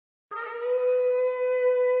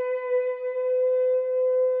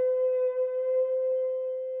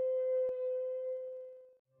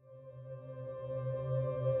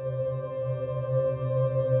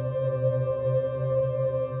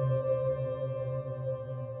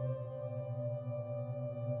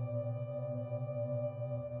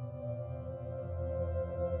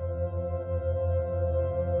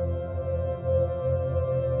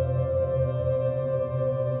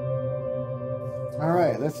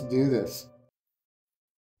Let's do this.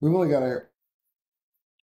 We've only got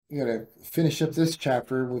to finish up this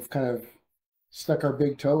chapter. We've kind of stuck our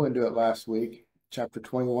big toe into it last week, chapter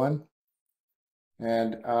 21.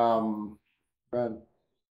 And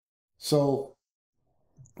so, all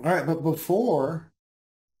right, but before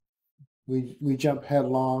we jump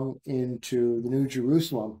headlong into the New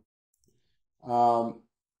Jerusalem,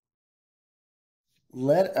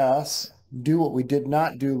 let us do what we did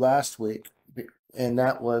not do last week, and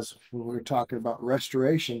that was when we were talking about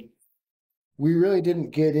restoration. We really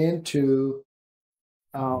didn't get into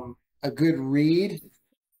a good read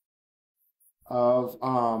of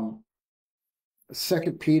 2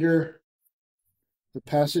 Peter, the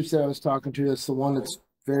passage that I was talking to. That's the one that's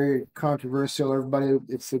very controversial. Everybody,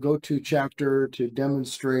 it's the go-to chapter to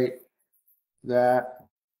demonstrate that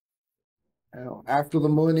after the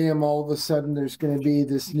millennium, all of a sudden there's going to be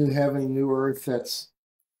this new heaven, new earth that's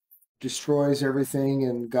destroys everything,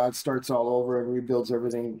 and God starts all over and rebuilds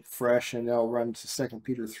everything fresh, and they'll run to 2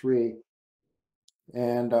 Peter 3.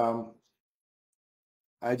 And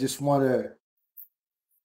I just want to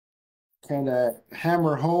kind of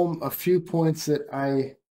hammer home a few points that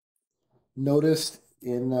I noticed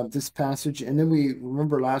in this passage. And then we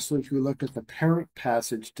remember last week we looked at the parent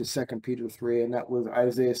passage to 2 Peter 3, and that was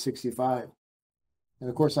Isaiah 65. And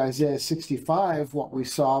of course, Isaiah 65, what we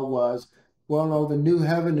saw was, well, no, the new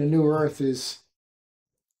heaven and new earth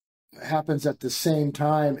happens at the same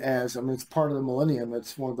time as, it's part of the millennium.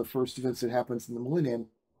 It's one of the first events that happens in the millennium.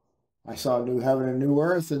 I saw a new heaven and new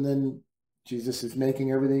earth, and then Jesus is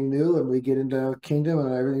making everything new, and we get into kingdom,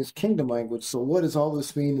 and everything's kingdom language. So what does all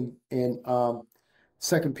this mean in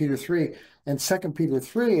 2 Peter 3? And 2 Peter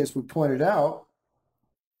 3, as we pointed out,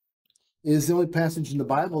 is the only passage in the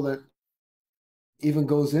Bible that even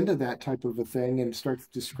goes into that type of a thing and starts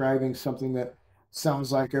describing something that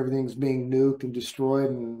sounds like everything's being nuked and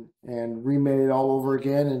destroyed and remade all over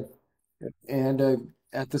again. And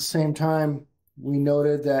at the same time, we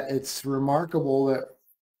noted that it's remarkable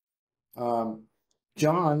that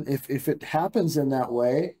John, if it happens in that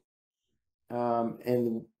way, and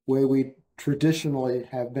the way we traditionally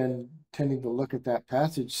have been tending to look at that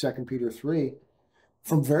passage, 2 Peter 3,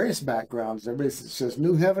 from various backgrounds. Everybody says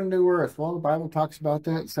new heaven, new earth. Well, the Bible talks about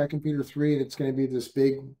that in 2 Peter 3, and it's going to be this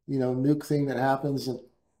big, nuke thing that happens, and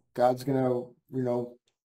God's going to,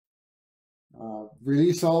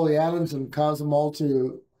 release all the atoms and cause them all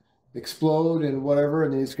to explode and whatever,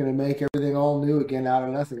 and he's going to make everything all new again out of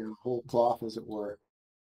nothing, a whole cloth, as it were.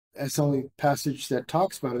 That's the only passage that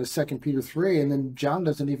talks about it is 2 Peter 3, and then John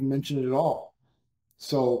doesn't even mention it at all.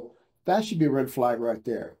 So that should be a red flag right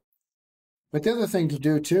there. But the other thing to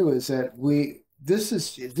do too is that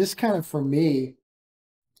this kind of, for me,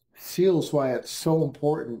 seals why it's so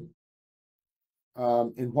important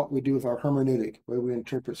in what we do with our hermeneutic, the way we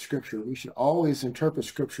interpret Scripture. We should always interpret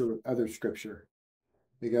Scripture with other Scripture,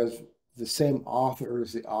 because the same author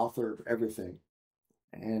is the author of everything.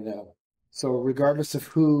 And so regardless of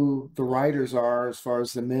who the writers are, as far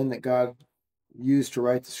as the men that God used to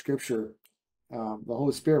write the Scripture, the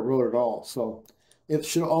Holy Spirit wrote it all. So it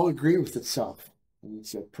should all agree with itself. And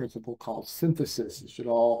it's a principle called synthesis. It should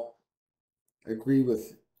all agree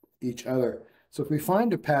with each other. So if we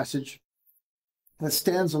find a passage that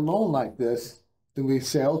stands alone like this, then we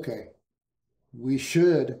say, okay, we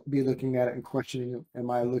should be looking at it and questioning, am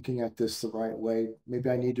I looking at this the right way? Maybe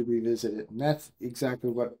I need to revisit it. And that's exactly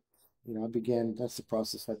what, that's the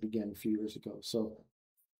process I began a few years ago. So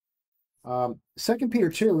 2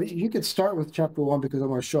 Peter 2, you could start with chapter 1, because I'm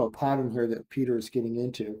going to show a pattern here that Peter is getting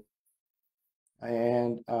into.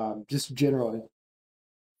 And just generally.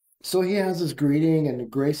 So he has his greeting and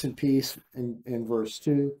grace and peace in verse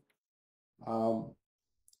 2.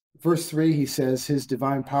 Verse 3, he says, his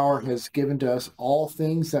divine power has given to us all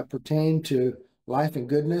things that pertain to life and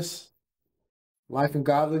goodness, life and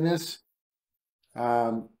godliness.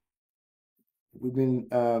 We've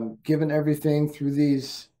been given everything through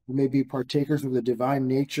these. We may be partakers of the divine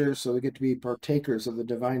nature, so we get to be partakers of the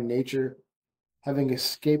divine nature, having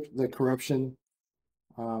escaped the corruption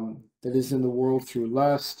that is in the world through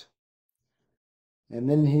lust. And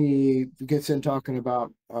then he gets in talking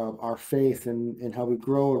about our faith and how we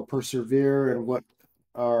grow and persevere, and what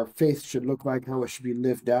our faith should look like, how it should be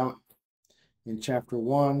lived out in chapter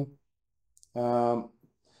 1.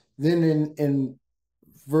 Then in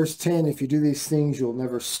verse 10, if you do these things, you'll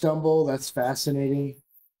never stumble. That's fascinating.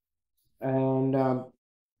 And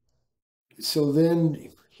so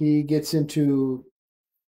then he gets into,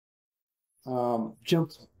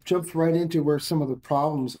 jumps right into where some of the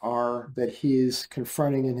problems are that he is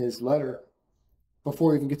confronting in his letter.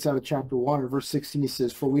 Before he even gets out of chapter 1, in verse 16, he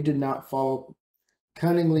says, for we did not follow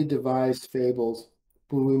cunningly devised fables,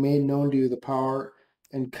 when we made known to you the power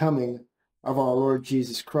and coming of our Lord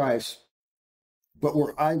Jesus Christ, but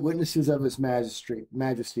were eyewitnesses of his majesty.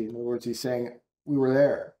 In other words, he's saying, we were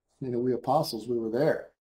there. We apostles, we were there.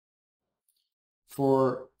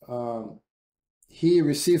 For he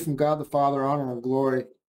received from God the Father honor and glory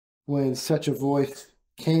when such a voice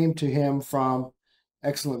came to him from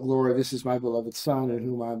excellent glory, this is my beloved Son, in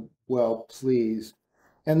whom I'm well pleased.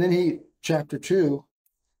 And then chapter 2,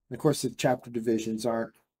 and of course the chapter divisions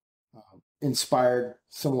aren't inspired.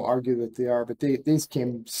 Some will argue that they are, but these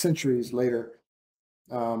came centuries later.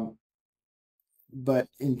 But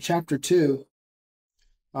in chapter 2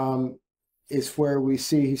 is where we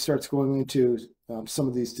see he starts going into some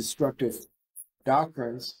of these destructive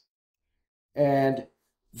doctrines. And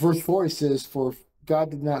verse 4 says, for God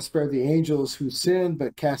did not spare the angels who sinned,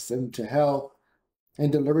 but cast them to hell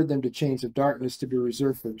and delivered them to chains of darkness to be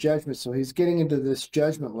reserved for judgment. So he's getting into this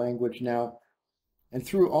judgment language now. And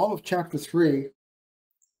through all of chapter 3,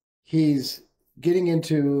 he's getting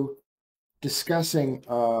into discussing,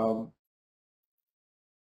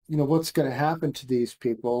 what's going to happen to these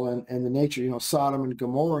people and the nature, Sodom and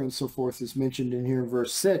Gomorrah and so forth is mentioned in here in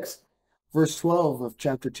verse 6. Verse 12 of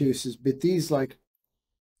chapter 2 says, but these, like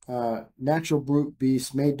natural brute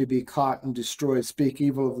beasts made to be caught and destroyed, speak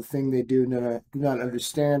evil of the thing they do not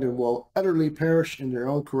understand, and will utterly perish in their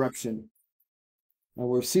own corruption, and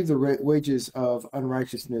will receive the wages of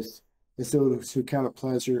unrighteousness as those who count it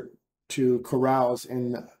pleasure to carouse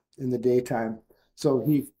in the daytime. So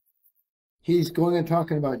he's going and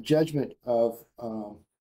talking about judgment of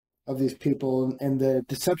these people and the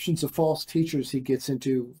deceptions of false teachers he gets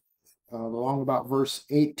into along about verse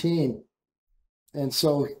 18. And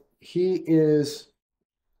so he is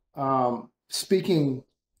speaking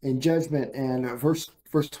in judgment, and verse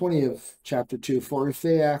 20 of chapter 2, for if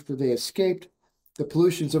they, after they escaped the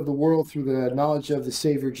pollutions of the world through the knowledge of the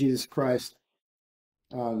Savior Jesus Christ,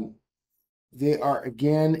 they are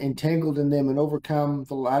again entangled in them and overcome,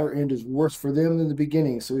 the latter end is worse for them than the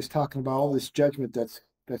beginning. So he's talking about all this judgment that's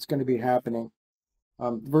going to be happening.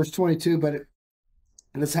 Verse 22, but it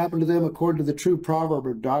has happened to them according to the true proverb,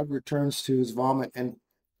 a dog returns to his vomit, and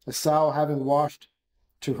a sow having washed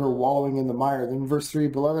to her wallowing in the mire. Then verse 3,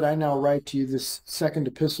 beloved, I now write to you this second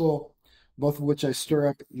epistle, both of which I stir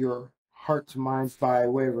up your hearts and minds by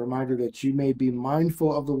way of reminder, that you may be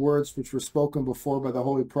mindful of the words which were spoken before by the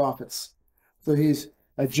holy prophets. So he's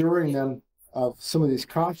adjuring them of some of these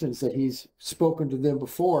cautions that he's spoken to them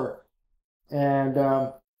before. And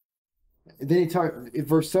then he talked in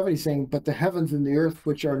verse 7, he's saying, but the heavens and the earth,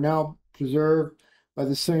 which are now preserved by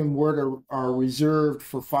the same word, are reserved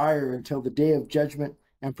for fire until the day of judgment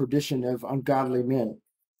and perdition of ungodly men.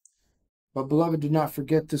 But beloved, do not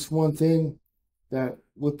forget this one thing, that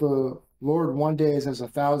with the Lord 1 day is as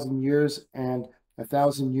 1,000 years, and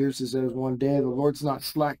 1,000 years is as 1 day. The Lord's not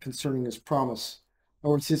slack concerning his promise. In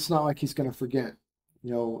other words, it's not like he's going to forget.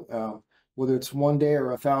 Whether it's 1 day or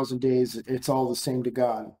 1,000 days, it's all the same to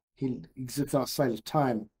God. He exists outside of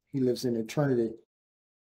time. He lives in eternity.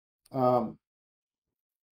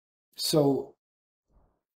 So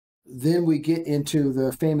then we get into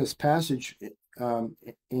the famous passage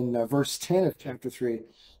in verse 10 of chapter 3.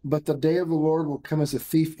 But the day of the Lord will come as a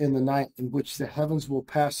thief in the night, in which the heavens will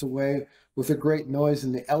pass away with a great noise,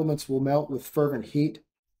 and the elements will melt with fervent heat.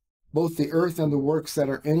 Both the earth and the works that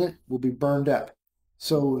are in it will be burned up.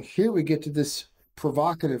 So here we get to this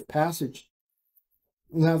provocative passage.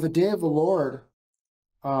 Now, the day of the Lord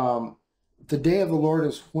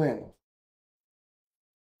is when?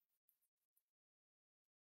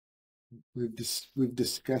 We've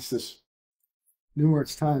discussed this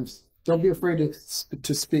numerous times. Don't be afraid to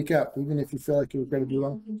speak up, even if you feel like you're going to be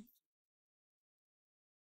wrong.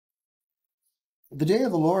 The day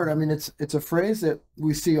of the Lord, it's a phrase that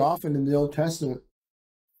we see often in the Old Testament,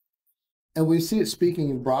 and we see it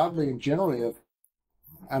speaking broadly and generally of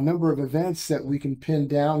a number of events that we can pin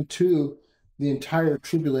down to the entire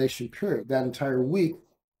tribulation period, that entire week,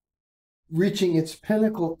 reaching its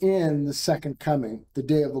pinnacle in the second coming, the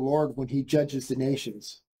day of the Lord, when he judges the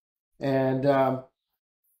nations. And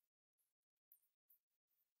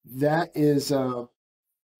that is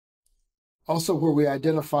also where we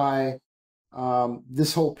identify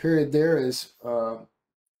this whole period there is the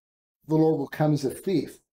Lord will come as a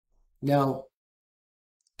thief. Now,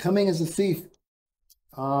 coming as a thief,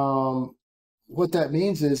 what that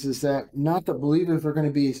means is that not that believers are going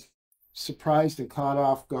to be surprised and caught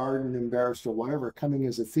off guard and embarrassed or whatever. Coming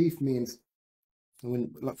as a thief means,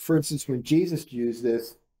 for instance, when Jesus used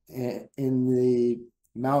this in the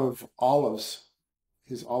Mount of Olives,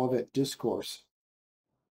 his Olivet discourse,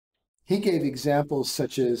 he gave examples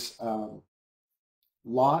such as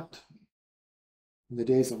Lot, in the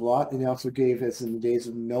days of Lot, and he also gave as in the days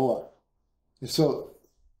of Noah. And so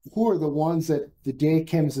who are the ones that the day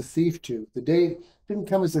came as a thief to? The day didn't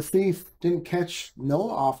come as a thief, didn't catch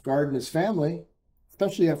Noah off guard and his family,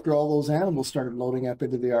 especially after all those animals started loading up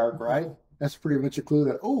into the ark, right? That's pretty much a clue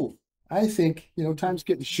that, oh, I think, time's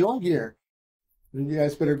getting short here. You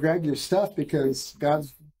guys better grab your stuff because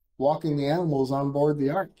God's walking the animals on board the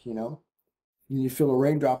ark, And you feel a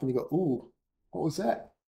raindrop and you go, ooh, what was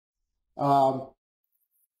that?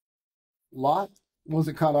 Lot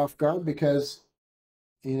wasn't caught off guard because,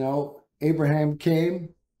 Abraham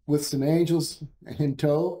came with some angels in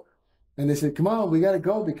tow, and they said, come on, we got to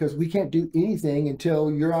go because we can't do anything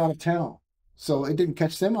until you're out of town. So it didn't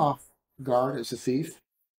catch them off guard as a thief.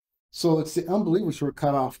 So it's the unbelievers who are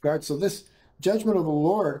caught off guard. So this judgment of the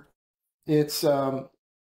Lord, it's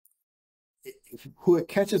who it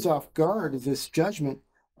catches off guard, this judgment,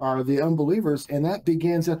 are the unbelievers, and that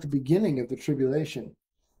begins at the beginning of the tribulation.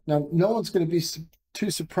 Now, no one's going to be too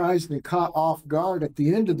surprised and caught off guard at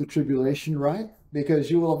the end of the tribulation, right? Because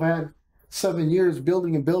you will have had 7 years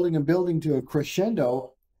building and building and building to a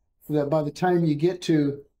crescendo, so that by the time you get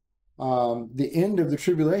to the end of the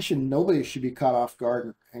tribulation, nobody should be caught off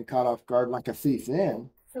guard and caught off guard like a thief then.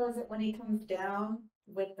 So is it when he comes down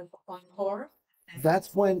with the on horse?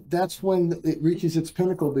 That's when it reaches its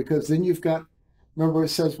pinnacle, because then you've got, remember it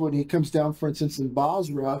says when he comes down, for instance, in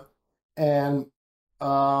Basra, and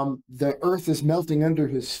the earth is melting under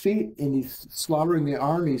his feet, and he's slaughtering the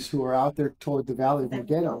armies who are out there toward the valley of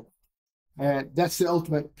Megiddo. And that's the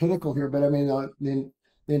ultimate pinnacle here. But I mean,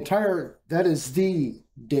 the entire, that is the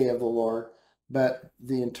day of the Lord, but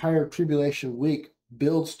the entire tribulation week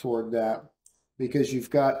builds toward that, because you've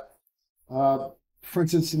got, for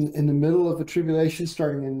instance, in the middle of the tribulation,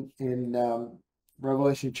 starting in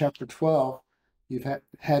Revelation chapter 12, you've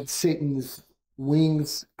had Satan's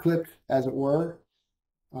wings clipped, as it were,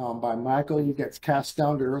 by Michael. He gets cast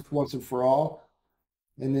down to earth once and for all.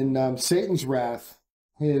 And then Satan's wrath,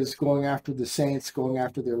 his going after the saints, going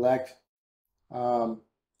after the elect,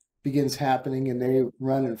 begins happening, and they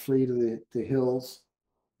run and flee to the hills.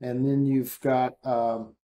 And then you've got a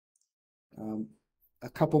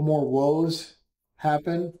couple more woes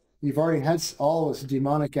happen. You've already had all this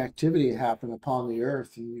demonic activity happen upon the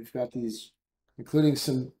earth, and you've got these, including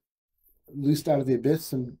some loosed out of the abyss,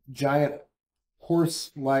 some giant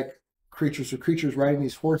horse-like creatures, or creatures riding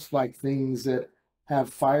these horse-like things that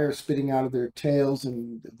have fire spitting out of their tails,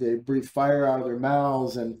 and they breathe fire out of their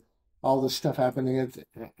mouths, and all this stuff happening.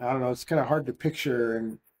 I don't know, it's kind of hard to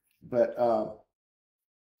picture, but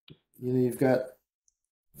you've got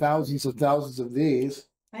thousands of these.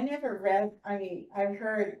 I never read, I've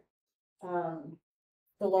heard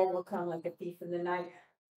the Lord will come like a thief in the night.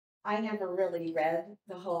 I never really read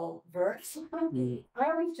the whole verse. I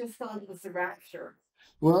always just thought it was the rapture.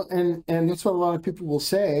 Well, and that's what a lot of people will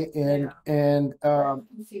say, and I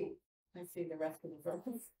see the rest of the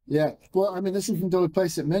verse. Yeah, well, I mean, this isn't the only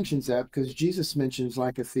place that mentions that, because Jesus mentions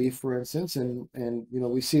like a thief, for instance, and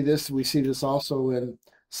we see this also in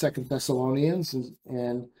 2 Thessalonians,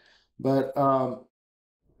 but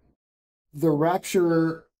the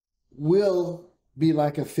rapture will be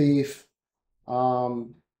like a thief,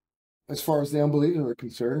 as far as the unbelievers are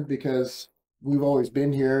concerned, because we've always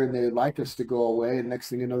been here and they'd like us to go away, and next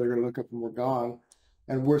thing you know, they're going to look up and we're gone.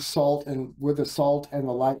 And we're salt, and we're the salt and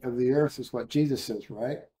the light of the earth, is what Jesus says,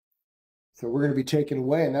 right? So we're going to be taken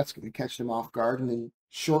away, and that's going to catch them off guard. And then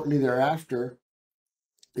shortly thereafter,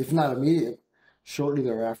 if not immediate, shortly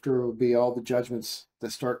thereafter will be all the judgments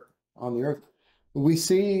that start on the earth. We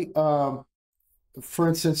see, for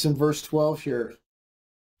instance, in verse 12 here,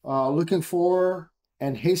 looking for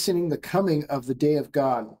and hastening the coming of the day of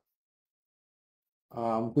God,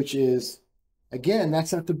 which is, again,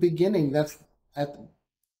 that's at the beginning. That's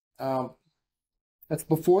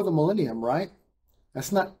before the millennium, right?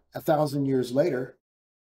 That's not 1,000 years later.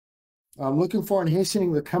 Looking for and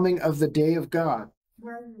hastening the coming of the day of God.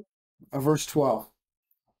 Verse 12.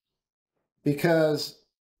 Because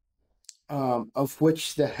of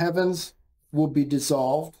which the heavens will be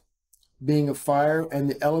dissolved, being of fire, and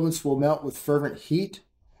the elements will melt with fervent heat.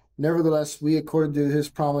 Nevertheless, we, according to his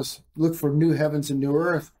promise, look for new heavens and new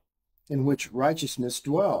earth, in which righteousness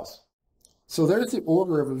dwells. So there's the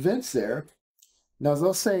order of events there. Now,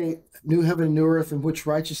 they'll say new heaven and new earth in which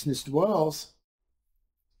righteousness dwells.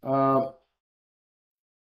 They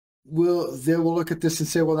will look at this and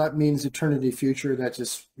say, well, that means eternity future. That's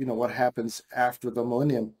just, what happens after the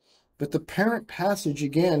millennium. But the parent passage,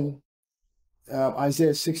 again,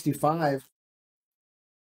 Isaiah 65,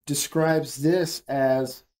 describes this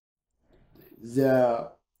as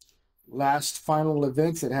the last final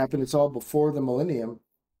events that happen. It's all before the millennium.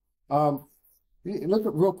 Look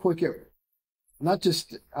at real quick at not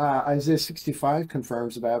just Isaiah 65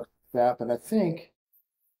 confirms about that, but I think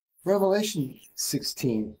Revelation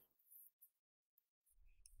 16.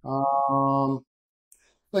 Look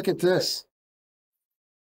at this.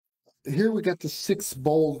 Here we got the sixth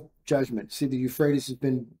bowl judgment. See, the Euphrates has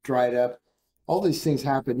been dried up. All these things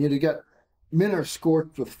happen. You got men are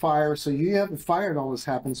scorched with fire. So you have the fire and all this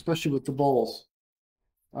happen, especially with the bowls.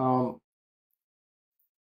 The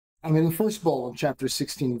first bowl in chapter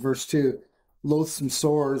 16, verse 2, loathsome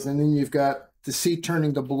sores. And then you've got the sea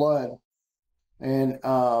turning to blood. And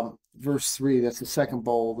verse 3, that's the second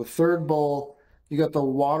bowl. The third bowl, you got the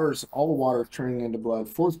waters, all the water turning into blood.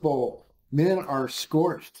 Fourth bowl, men are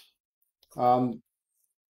scorched. The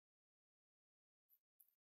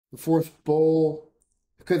fourth bowl,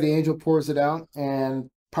 because the angel pours it out, and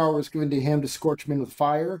power was given to him to scorch men with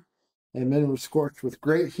fire, and men were scorched with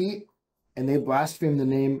great heat, and they blasphemed the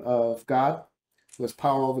name of God, who has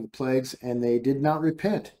power over the plagues, and they did not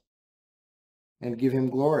repent and give him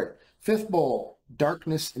glory. Fifth bowl,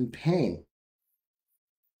 darkness and pain.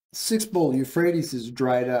 Sixth bowl, Euphrates is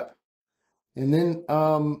dried up. And then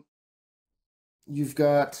you've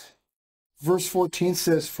got verse 14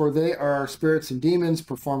 says, for they are spirits and demons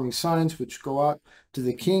performing signs which go out to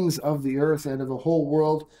the kings of the earth and of the whole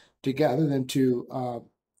world to gather them to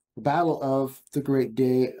the battle of the great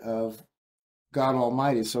day of God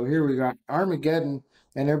Almighty. So here we got Armageddon,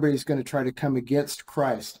 and everybody's going to try to come against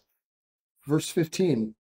Christ. Verse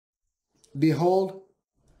 15, behold,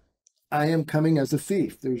 I am coming as a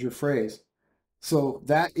thief. There's your phrase. So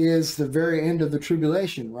that is the very end of the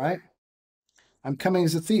tribulation, right? I'm coming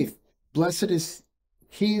as a thief. Blessed is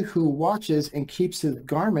he who watches and keeps his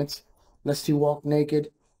garments, lest he walk naked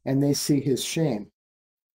and they see his shame.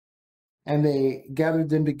 And they gathered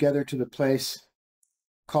them together to the place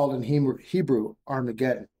called in Hebrew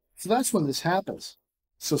Armageddon. So that's when this happens.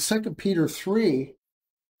 So 2 Peter 3,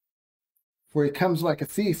 where he comes like a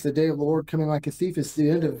thief, the day of the Lord coming like a thief, is the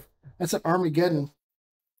end of, that's an Armageddon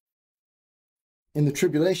in the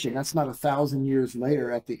tribulation. That's not 1,000 years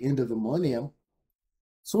later at the end of the millennium.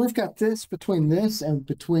 So we've got this, between this and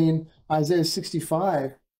between Isaiah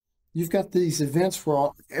 65, you've got these events where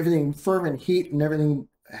everything fervent heat and everything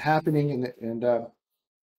happening, and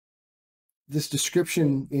this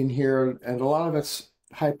description in here, and a lot of it's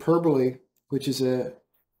hyperbole, which is a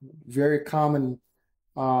very common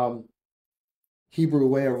Hebrew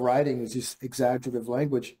way of writing, is just exaggerative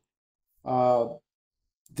language.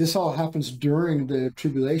 This all happens during the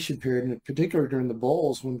tribulation period, and in particular during the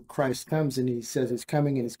bowls, when Christ comes and he says he's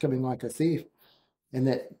coming, and he's coming like a thief. And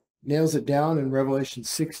that nails it down in Revelation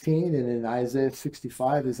 16 and in Isaiah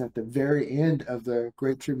 65 is at the very end of the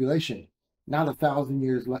Great Tribulation, not 1,000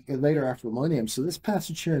 years later after the millennium. So this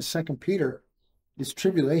passage here in 2 Peter, this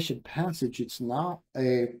tribulation passage, it's not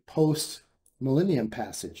a post-millennium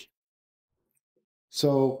passage.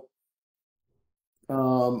 So,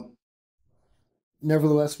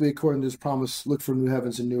 nevertheless, we, according to his promise, look for new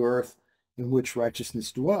heavens and new earth in which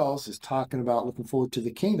righteousness dwells, is talking about looking forward to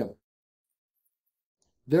the kingdom.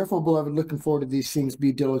 Therefore, beloved, looking forward to these things,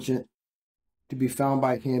 be diligent to be found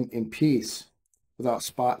by him in peace, without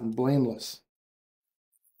spot and blameless.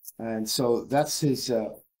 And so that's his...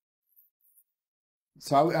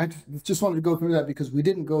 So I just wanted to go through that because we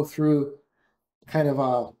didn't go through kind of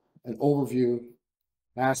an overview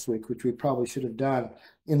last week, which we probably should have done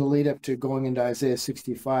in the lead up to going into Isaiah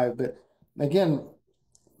 65. But again,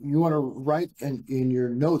 you want to write in your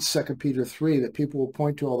notes 2 Peter 3 that people will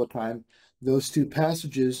point to all the time, those two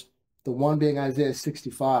passages, the one being Isaiah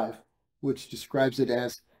 65, which describes it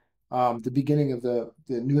as the beginning of the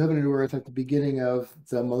new heaven and new earth at the beginning of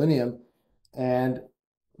the millennium, and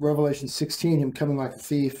Revelation 16, him coming like a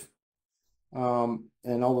thief, and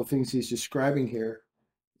all the things he's describing here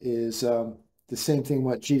is the same thing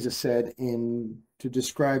what Jesus said to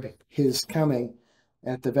describe his coming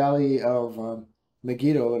at the valley of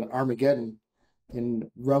Megiddo and Armageddon in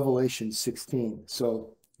Revelation 16.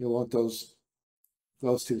 So you'll want those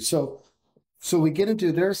two. So we get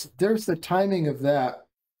into there's the timing of that,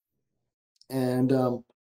 and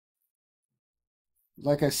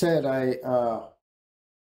like I said,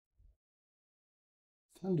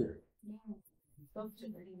 thunder.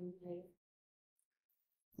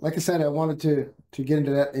 Like I said, I wanted to get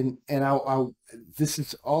into that, and this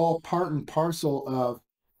is all part and parcel of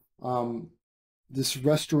this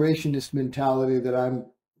restorationist mentality that I'm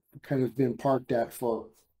kind of been parked at for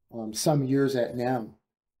some years at now,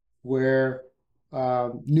 where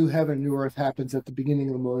new heaven, new earth happens at the beginning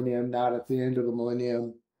of the millennium, not at the end of the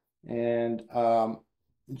millennium. And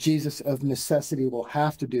Jesus of necessity will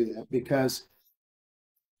have to do that because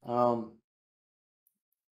um,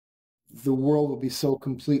 the world will be so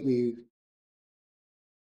completely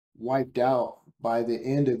wiped out by the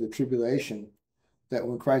end of the tribulation that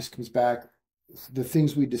when Christ comes back, the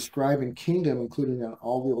things we describe in kingdom, including in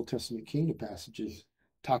all the Old Testament kingdom passages,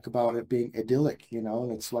 talk about it being idyllic,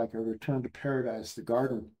 and it's like a return to paradise, the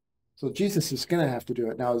garden. So Jesus is going to have to do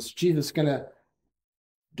it. Now,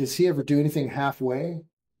 does he ever do anything halfway?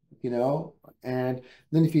 And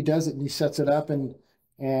then if he does it and he sets it up and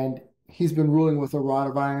he's been ruling with a rod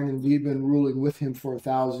of iron and we've been ruling with him for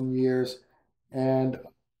 1,000 years, and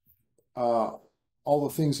all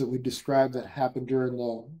the things that we described that happened during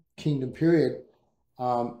the kingdom period,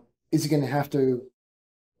 is he going to have to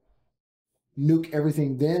nuke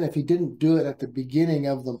everything then? If he didn't do it at the beginning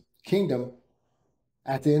of the kingdom,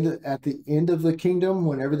 at the end of the kingdom,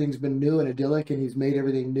 when everything's been new and idyllic and he's made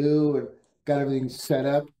everything new and got everything set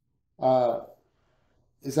up,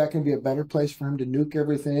 is that going to be a better place for him to nuke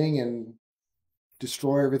everything and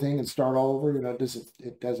destroy everything and start all over?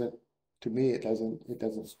 To me, it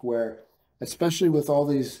doesn't square, especially with all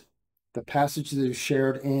the passages that are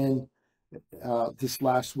shared in this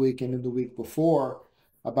last week and in the week before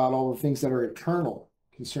about all the things that are eternal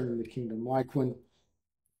concerning the kingdom, like when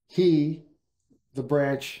he, the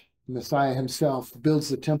branch, Messiah himself, builds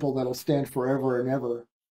the temple that'll stand forever and ever.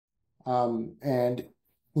 And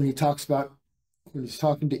when he's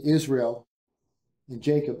talking to Israel and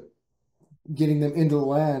Jacob, getting them into the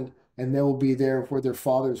land, and they will be there where their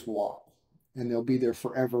fathers walk, and they'll be there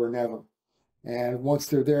forever and ever. And once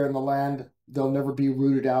they're there in the land, they'll never be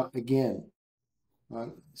rooted out again.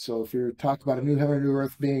 So if you're talking about a new heaven and new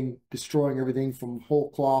earth destroying everything from whole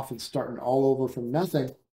cloth and starting all over from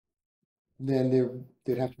nothing, then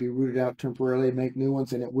they'd have to be rooted out temporarily, make new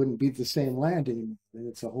ones, and it wouldn't be the same land anymore. And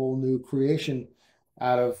it's a whole new creation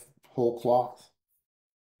out of whole cloth.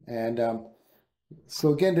 And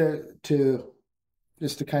so again, to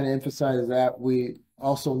just to kind of emphasize that, we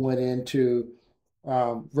also went into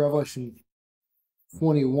Revelation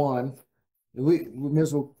 21. We may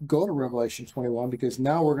as well go to Revelation 21 because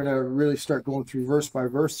now we're going to really start going through verse by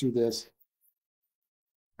verse through this.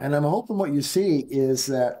 And I'm hoping what you see is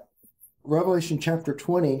that Revelation chapter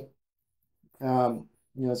 20,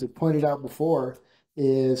 as I pointed out before,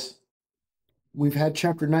 is we've had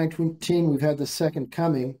chapter 19, we've had the second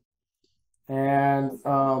coming, and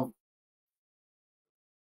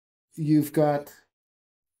you've got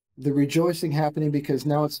the rejoicing happening because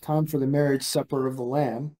now it's time for the marriage supper of the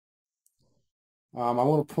Lamb. I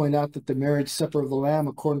want to point out that the marriage supper of the Lamb,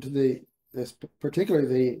 according to particularly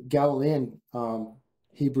the Galilean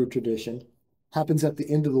Hebrew tradition, happens at the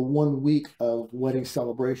end of the 1 week of wedding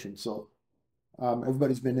celebration. So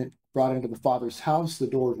everybody's been brought into the Father's house. The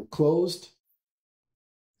doors are closed.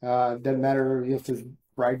 It doesn't matter if the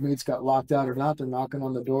bridesmaids got locked out or not. They're knocking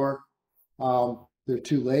on the door. They're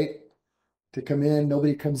too late to come in.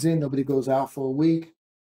 Nobody comes in. Nobody goes out for a week.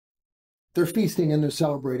 They're feasting and they're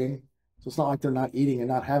celebrating. So it's not like they're not eating and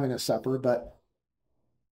not having a supper, but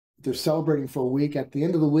they're celebrating for a week. At the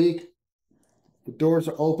end of the week, the doors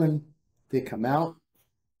are open. They come out.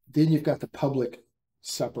 Then you've got the public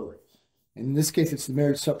supper. And in this case, it's the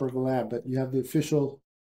marriage supper of the Lamb, but you have the official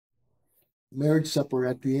marriage supper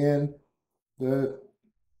at the end. The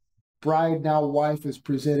bride, now wife, is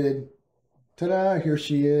presented. Ta-da, here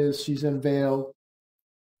she is. She's unveiled.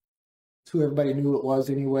 It's who everybody knew it was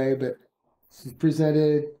anyway, but she's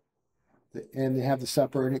presented, and they have the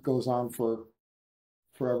supper, and it goes on for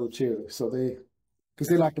forever too. So because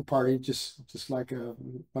they like to party, just like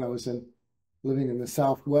when I was living in the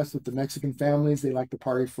Southwest with the Mexican families, they like to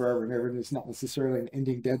party forever and ever. And it's not necessarily an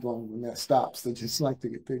ending deadline when that stops. They just like to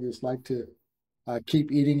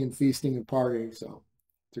keep eating and feasting and partying. So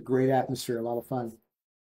it's a great atmosphere, a lot of fun.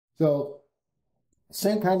 So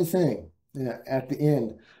same kind of thing at the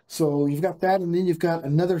end. So you've got that, and then you've got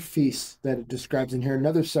another feast that it describes in here,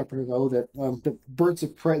 another supper though, that the birds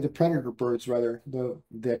of prey, the predator birds rather,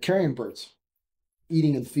 the carrion birds,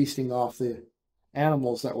 eating and feasting off the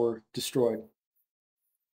animals that were destroyed.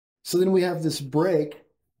 So then we have this break,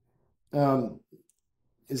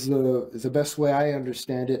 is the best way I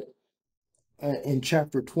understand it, in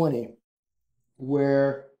chapter 20,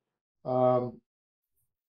 where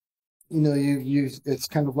it's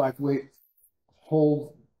kind of like, wait,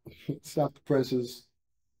 hold, stop the presses,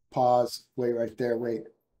 pause, wait right there, wait.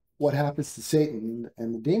 What happens to Satan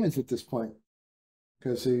and the demons at this point?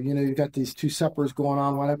 Because you've got these two suppers going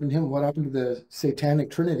on. What happened to him? What happened to the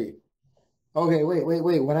satanic trinity? Okay,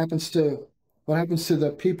 wait. What happens to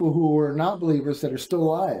the people who were not believers that are still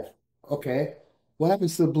alive? Okay, what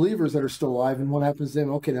happens to the believers that are still alive, and what happens to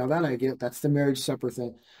them? Okay, now that I get, that's the marriage supper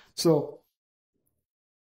thing. So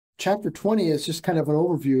chapter 20 is just kind of an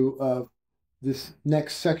overview of this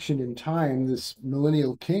next section in time, this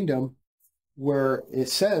millennial kingdom, where it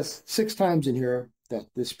says 6 times in here that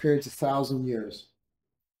this period's 1,000 years.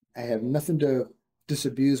 I have nothing to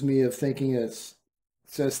disabuse me of thinking it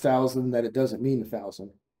says 1,000, that it doesn't mean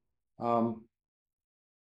 1,000. A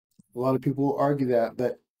lot of people argue that,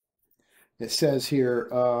 but it says here,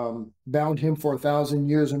 bound him for 1,000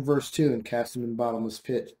 years in verse 2 and cast him in the bottomless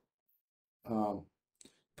pit.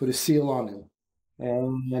 Put a seal on him.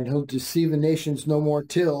 And he'll deceive the nations no more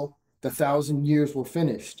till the 1,000 years were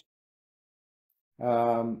finished.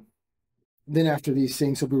 Then after these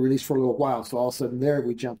things, he'll be released for a little while. So all of a sudden there,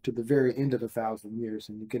 we jump to the very end of the 1,000 years,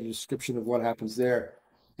 and you get a description of what happens there.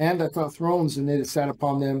 And I saw thrones, and they that sat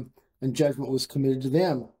upon them, and judgment was committed to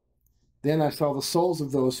them. Then I saw the souls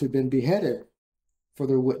of those who'd been beheaded for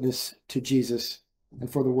their witness to Jesus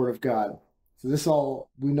and for the word of God. So this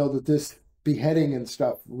all, we know that this beheading and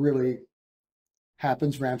stuff really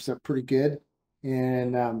happens, ramps up pretty good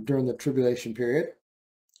in during the tribulation period.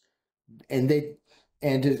 And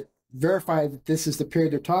to verify that this is the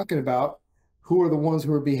period they're talking about, who are the ones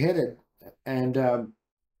who were beheaded, and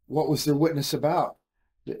what was their witness about?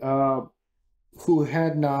 Who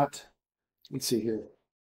had not, let's see here,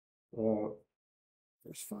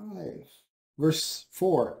 verse 5, verse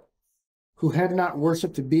 4, who had not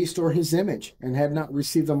worshipped the beast or his image, and had not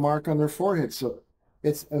received the mark on their forehead. So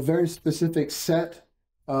it's a very specific set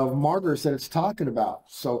of martyrs that it's talking about.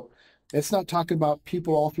 So it's not talking about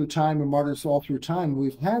people all through time and martyrs all through time.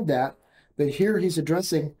 We've had that, but here he's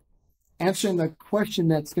answering the question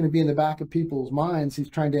that's going to be in the back of people's minds. He's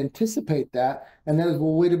trying to anticipate that, and that is,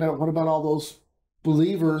 well, wait a minute, what about all those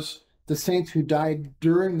believers, the saints who died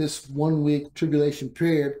during this 1-week tribulation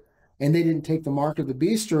period, and they didn't take the mark of the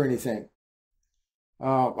beast or anything,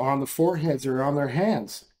 or on the foreheads or on their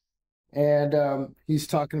hands? And he's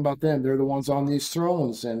talking about them. They're the ones on these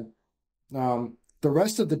thrones, and the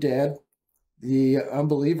rest of the dead, the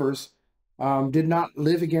unbelievers, did not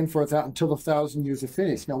live again until the 1,000 years are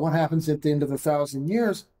finished. Now, what happens at the end of the 1,000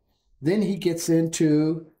 years? Then he gets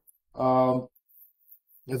into,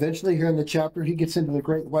 eventually here in the chapter, he gets into the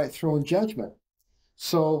great white throne judgment.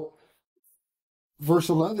 So verse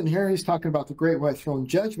 11 here, he's talking about the great white throne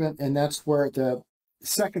judgment, and that's where the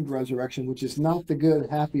second resurrection, which is not the good,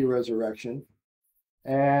 happy resurrection,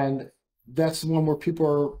 and that's the one where people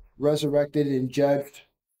are resurrected and judged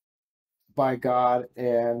by God,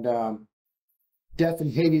 and death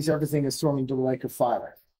and Hades, everything is thrown into the lake of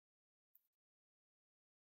fire.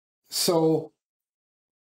 So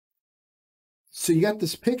you got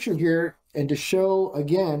this picture here, and to show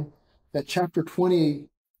again that chapter 20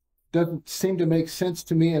 doesn't seem to make sense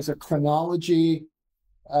to me as a chronology,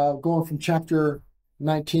 going from chapter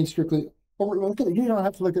 19 strictly. You don't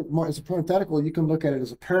have to look at it more as a parenthetical. You can look at it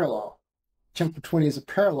as a parallel. Chapter 20 is a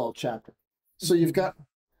parallel chapter. So you've got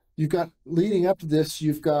leading up to this,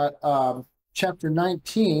 you've got chapter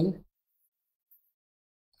 19,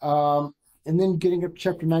 and then getting up to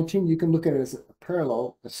chapter 19, you can look at it as a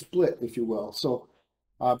parallel, a split, if you will. So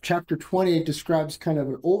chapter 20 describes kind of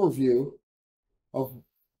an overview of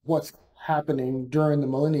what's happening during the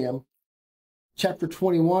millennium. Chapter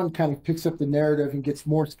 21 kind of picks up the narrative and gets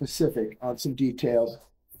more specific on some details,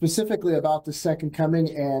 specifically about the second coming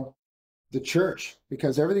and the church,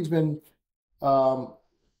 because everything's been,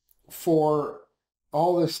 for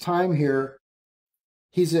all this time here,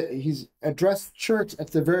 he's addressed church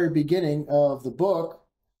at the very beginning of the book,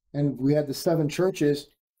 and we had the 7 churches.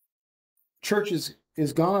 Church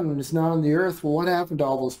is gone and it's not on the earth. Well, what happened to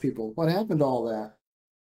all those people? What happened to all that?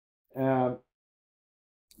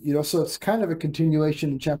 So it's kind of a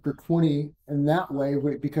continuation in chapter 20 in that way,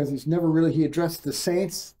 because he addressed the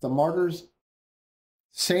saints, the martyrs,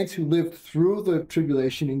 saints who lived through the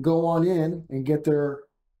tribulation and go on in and get to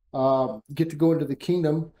go into the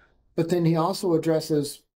kingdom. But then he also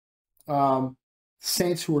addresses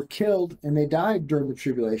saints who were killed and they died during the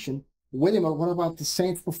tribulation. Wait a minute, what about the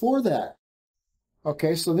saints before that?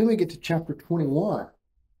 Okay, so then we get to chapter 21.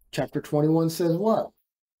 Chapter 21 says what?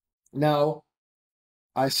 Now,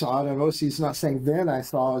 I saw it. I noticed he's not saying then I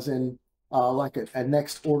saw, as in like a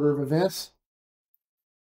next order of events.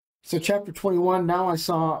 So chapter 21, now I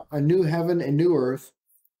saw a new heaven and new earth,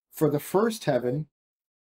 for the first heaven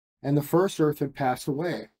and the first earth had passed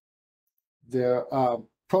away. The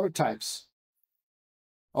prototypes.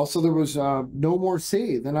 Also, there was no more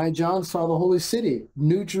sea. Then I, John, saw the holy city,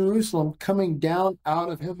 New Jerusalem, coming down out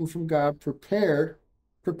of heaven from God, prepared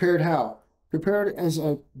how? Prepared as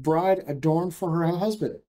a bride adorned for her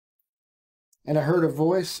husband. And I heard a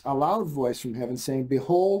voice, a loud voice from heaven saying,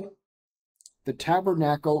 behold, the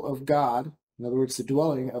tabernacle of God, in other words, the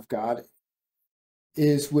dwelling of God,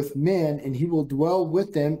 is with men, and he will dwell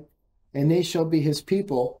with them, and they shall be his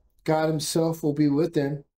people. God himself will be with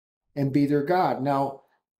them and be their God. Now,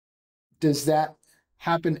 does that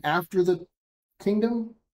happen after the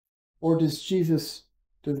kingdom? Or does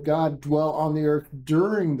God dwell on the earth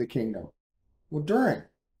during the kingdom? Well, during.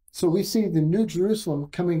 So we see the New Jerusalem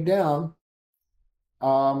coming down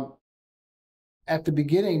at the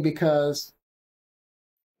beginning, because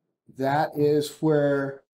that is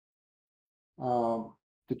where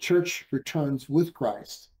the church returns with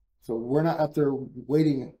Christ. So we're not up there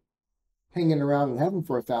waiting, hanging around in heaven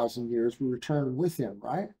for 1,000 years. We return with him,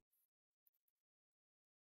 right?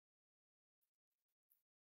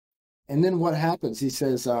 And then what happens? He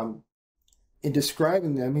says, in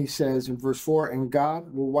describing them, he says in verse 4, and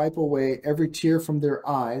God will wipe away every tear from their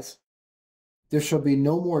eyes. There shall be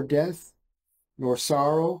no more death, nor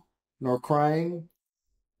sorrow, nor crying.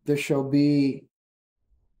 There shall be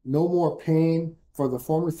no more pain, for the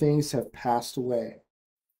former things have passed away.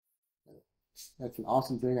 That's an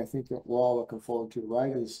awesome thing. I think that we're all looking forward to,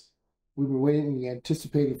 right? Is we've been waiting and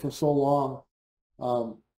anticipating for so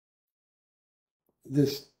long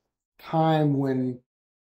this time when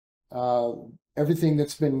everything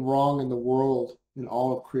that's been wrong in the world and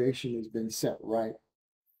all of creation has been set right.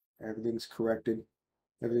 Everything's corrected.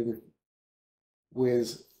 Everything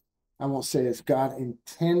was, I won't say as God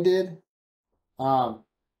intended,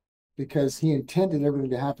 because he intended everything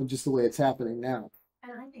to happen just the way it's happening now.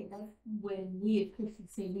 And I think that's when we as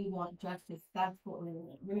Christians say we want justice, that's what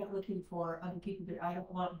we're not looking for other people to, I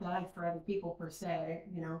don't want God for other people per se,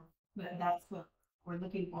 you know, but that's what we're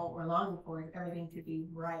looking for, what we're longing for, is everything to be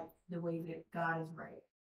right the way that God is right.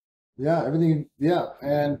 Yeah, everything, yeah.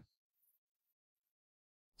 And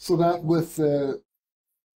so that with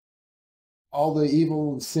all the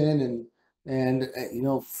evil and sin and you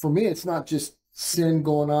know, for me, it's not just sin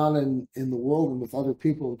going on in the world and with other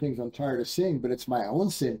people and things I'm tired of seeing, but it's my own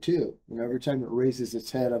sin too. You know, every time it raises its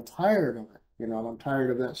head, I'm tired of it. You know, and I'm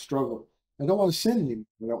tired of that struggle. I don't want to sin anymore.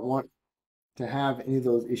 I don't want to have any of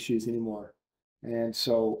those issues anymore. And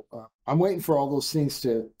so I'm waiting for all those things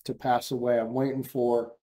to pass away. I'm waiting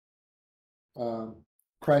for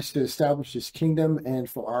Christ to establish his kingdom and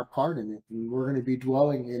for our part in it. And we're going to be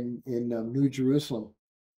dwelling in New Jerusalem.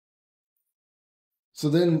 So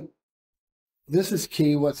then this is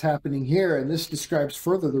key, what's happening here. And this describes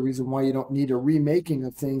further the reason why you don't need a remaking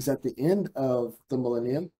of things at the end of the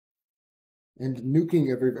millennium and nuking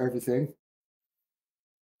everything.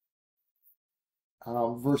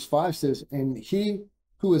 Verse 5 says, and he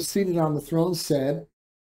who is seated on the throne said,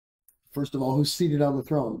 first of all, who's seated on the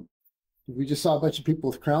throne? We just saw a bunch of people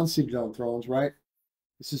with crowns seated on thrones, right?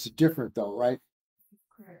 This is different though, right?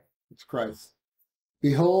 Correct. It's Christ.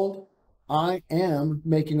 Behold, I am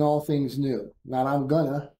making all things new. Not I'm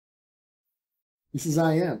gonna. He says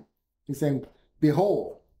I am. He's saying,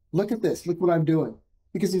 behold, look at this. Look what I'm doing.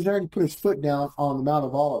 Because he's already put his foot down on the Mount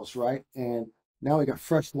of Olives, right? And now we got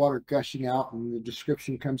fresh water gushing out, and the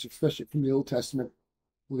description comes especially from the Old Testament.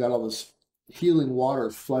 We got all this healing water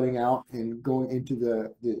flooding out and going into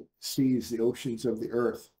the seas, the oceans of the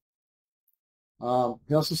earth.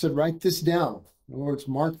 He also said, write this down. In other words,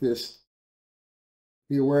 mark this.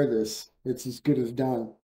 Be aware of this. It's as good as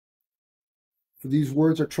done. For these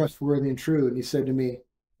words are trustworthy and true. And he said to me,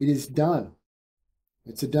 it is done.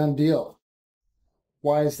 It's a done deal.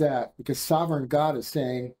 Why is that? Because sovereign God is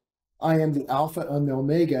saying, I am the Alpha and the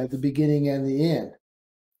Omega, the beginning and the end.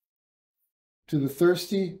 To the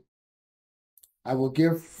thirsty, I will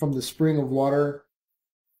give from the spring of water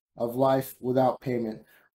of life without payment.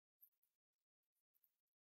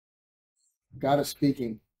 God is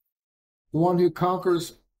speaking. The one who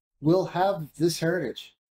conquers will have this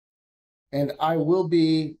heritage, and I will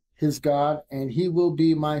be his God, and he will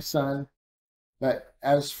be my son. But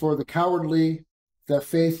as for the cowardly, the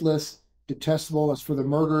faithless, detestable, as for the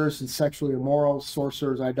murderers and sexually immoral,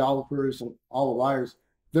 sorcerers, idolaters, and all the liars,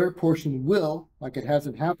 their portion will, like it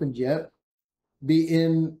hasn't happened yet, be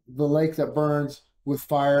in the lake that burns with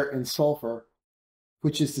fire and sulfur,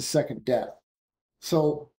 which is the second death.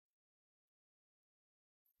 So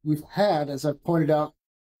we've had, as I pointed out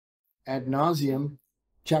ad nauseum,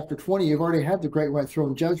 chapter 20, you've already had the great white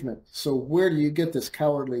throne judgment. So where do you get this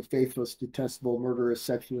cowardly, faithless, detestable, murderous,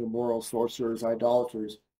 sexually immoral, sorcerers,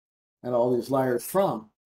 idolaters, and all these liars from?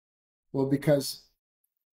 Well, because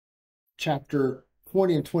chapter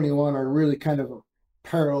 20 and 21 are really kind of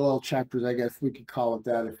parallel chapters, I guess we could call it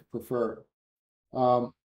that if you prefer.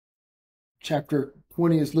 Chapter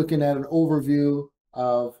 20 is looking at an overview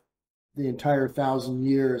of the entire 1,000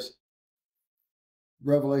 years.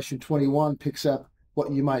 Revelation 21 picks up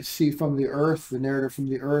what you might see from the earth, the narrative from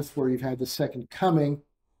the earth, where you've had the second coming.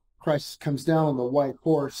 Christ comes down on the white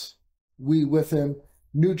horse, we with him.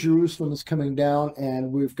 New Jerusalem is coming down,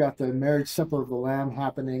 and we've got the marriage supper of the Lamb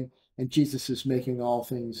happening, and Jesus is making all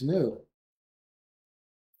things new.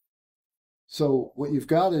 So what you've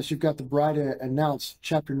got is you've got the bride announced,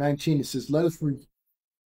 chapter 19. It says, let us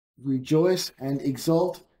rejoice and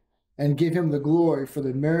exult and give him the glory, for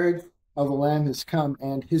the marriage of the Lamb has come,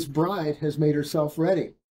 and his bride has made herself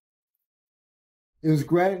ready. It was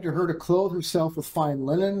granted to her to clothe herself with fine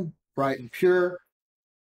linen, bright and pure.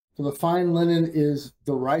 For the fine linen is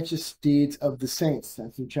the righteous deeds of the saints.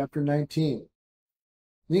 That's in chapter 19.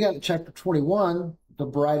 Then you got in chapter 21, the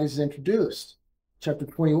bride is introduced. Chapter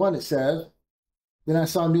 21, it says, then I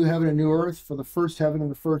saw a new heaven and new earth, for the first heaven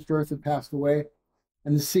and the first earth had passed away,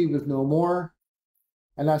 and the sea was no more.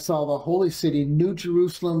 And I saw the holy city, New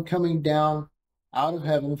Jerusalem, coming down out of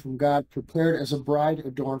heaven from God, prepared as a bride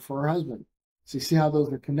adorned for her husband. So you see how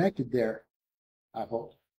those are connected there, I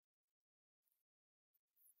hope.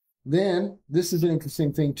 Then, this is an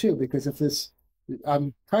interesting thing too, because if this,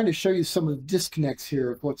 I'm trying to show you some of the disconnects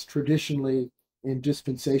here of what's traditionally in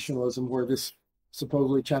dispensationalism, where this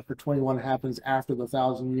supposedly chapter 21 happens after the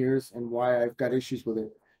 1,000 years, and why I've got issues with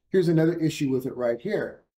it. Here's another issue with it right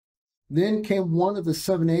here. Then came one of the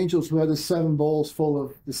 7 angels who had the 7 bowls full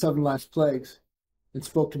of the 7 last plagues and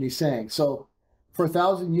spoke to me, saying, so for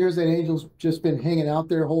 1,000 years, that angel's just been hanging out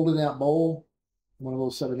there holding that bowl. One of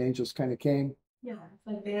those 7 angels kind of came. Yeah, it's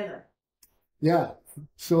like banner. Yeah,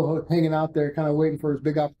 still hanging out there, kind of waiting for his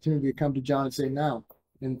big opportunity to come to John and say, now.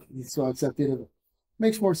 And so it's at the end of it.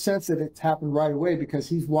 Makes more sense that it's happened right away, because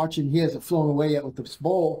he's watching, he hasn't flown away yet with this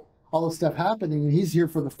bowl, all this stuff happening, and he's here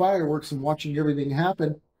for the fireworks and watching everything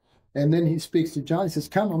happen. And then he speaks to John. He says,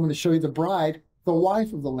 come, I'm going to show you the bride, the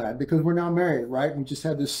wife of the Lamb, because we're now married, right? We just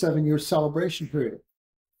had this 7-year celebration period.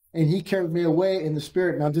 And he carried me away in the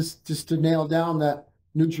spirit. Now, just to nail down that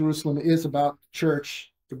New Jerusalem is about the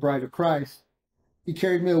church, the bride of Christ, he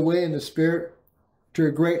carried me away in the spirit to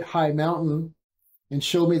a great high mountain and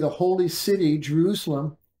showed me the holy city,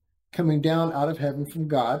 Jerusalem, coming down out of heaven from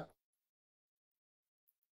God.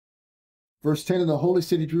 Verse 10, and the holy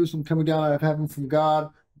city, Jerusalem, coming down out of heaven from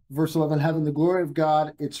God. Verse 11, having the glory of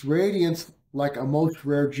God, its radiance like a most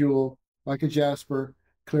rare jewel, like a jasper,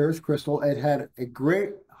 clear as crystal. It had a great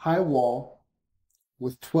high wall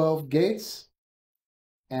with 12 gates,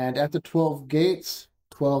 and at the 12 gates,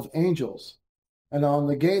 12 angels. And on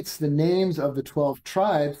the gates, the names of the 12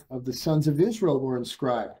 tribes of the sons of Israel were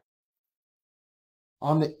inscribed.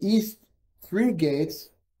 On the east, 3 gates,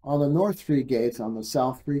 on the north, 3 gates, on the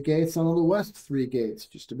south, 3 gates, and on the west, 3 gates,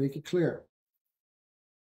 just to make it clear.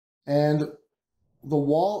 And the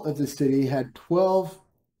wall of the city had 12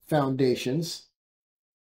 foundations.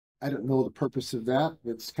 I don't know the purpose of that.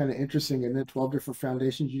 It's kind of interesting, isn't it? 12 different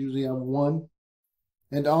foundations, usually on one.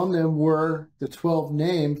 And on them were the 12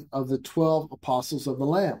 names of the 12 apostles of the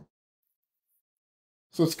Lamb.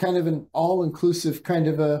 So it's kind of an all-inclusive kind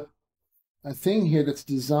of a thing here that's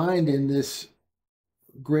designed in this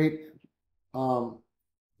great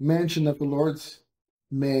mansion that the Lord's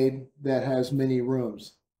made that has many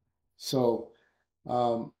rooms. So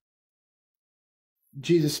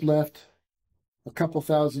Jesus left a couple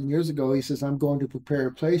thousand years ago. He says, I'm going to prepare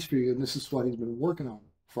a place for you. And this is what he's been working on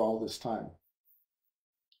for all this time.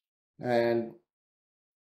 And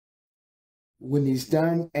when he's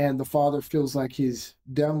done and the Father feels like he's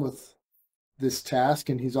done with this task,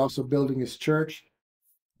 and he's also building his church,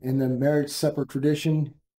 in the marriage supper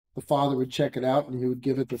tradition, the Father would check it out and he would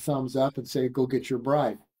give it the thumbs up and say, go get your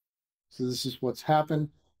bride. So this is what's happened.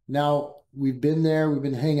 Now we've been there, we've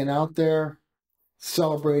been hanging out there,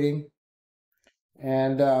 celebrating,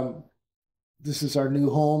 and this is our new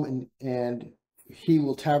home, and he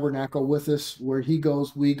will tabernacle with us. Where he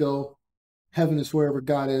goes, we go. Heaven is wherever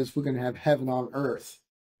God is. We're going to have heaven on earth.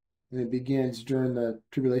 And it begins during the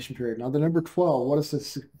tribulation period. Now, the number 12, what is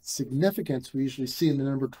the significance we usually see in the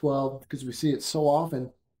number 12? Because we see it so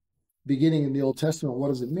often beginning in the Old Testament. What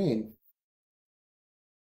does it mean?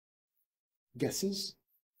 Guesses?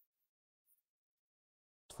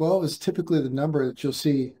 12 is typically the number that you'll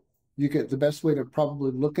see. You get the best way to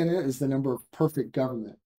probably look at it is the number of perfect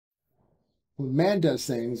government. When man does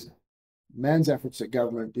things, man's efforts at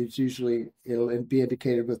government, it's usually, it'll be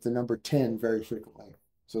indicated with the number 10 very frequently.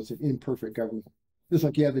 So it's an imperfect government. Just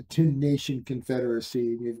like you have a 10-nation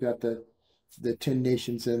confederacy, and you've got the 10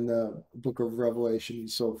 nations in the book of Revelation and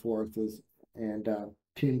so forth, and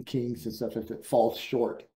 10 kings and stuff, if it falls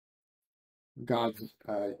short. God's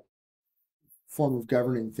form of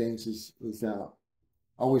governing things is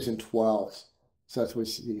always in 12s. So that's what we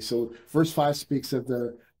see. So verse 5 speaks of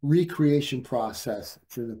the recreation process.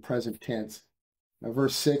 It's in the present tense. Now,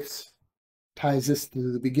 verse 6 ties this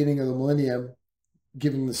to the beginning of the millennium,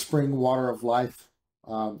 giving the spring water of life.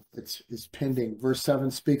 It's pending. Verse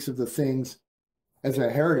 7 speaks of the things as a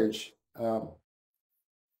heritage.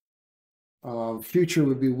 Future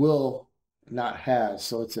would be will, not has.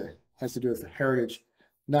 So has to do with the heritage,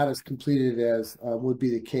 not as completed as would be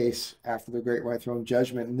the case after the great white throne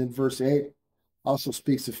judgment. And then verse 8 also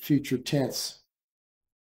speaks of future tense,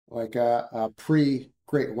 like a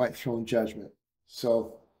pre-great white throne judgment.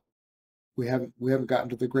 So we haven't gotten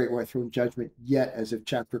to the great white throne judgment yet, as of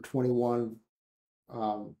chapter 21,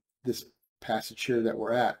 this passage here that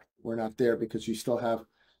we're at. We're not there because you still have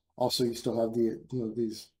the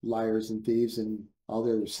these liars and thieves and all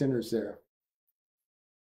the other sinners there.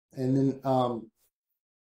 And then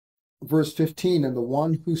verse 15, and the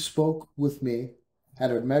one who spoke with me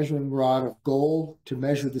had a measuring rod of gold to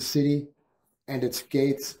measure the city and its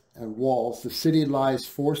gates and walls. The city lies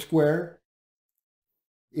foursquare.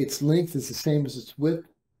 Its length is the same as its width.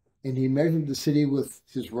 And he measured the city with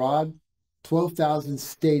his rod, 12,000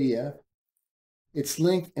 stadia. Its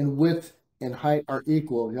length and width and height are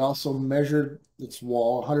equal. He also measured its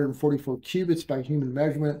wall, 144 cubits by human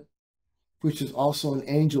measurement, which is also an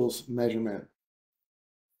angel's measurement.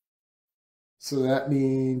 So that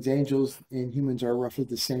means angels and humans are roughly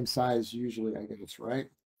the same size usually, I guess, right?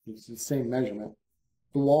 It's the same measurement.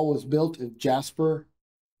 The wall was built of jasper,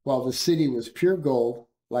 while the city was pure gold,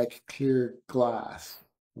 like clear glass.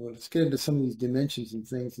 Well, let's get into some of these dimensions and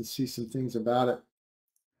things and see some things about it.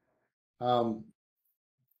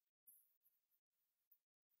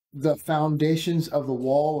 The foundations of the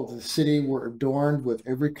wall of the city were adorned with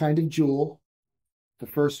every kind of jewel. The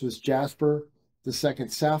first was jasper, the second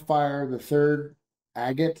sapphire, the third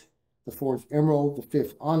agate, the fourth emerald, the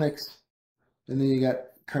fifth onyx, and then you got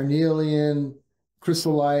carnelian,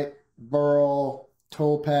 chrysolite, beryl,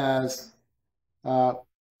 topaz,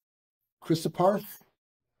 chrysoprase,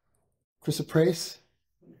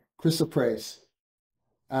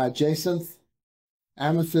 jacinth,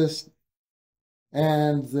 amethyst,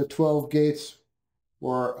 and the 12 gates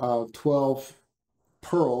were 12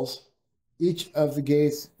 pearls. Each of the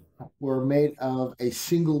gates were made of a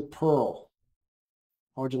single pearl.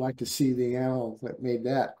 How would you like to see the animal that made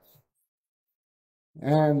that?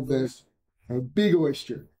 And there's a big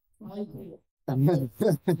oyster. and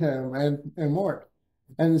more.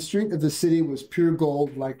 And the street of the city was pure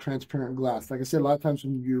gold, like transparent glass. Like I said, a lot of times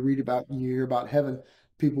when you hear about heaven,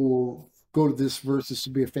 people will go to this verse. This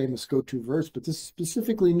would be a famous go-to verse, but this is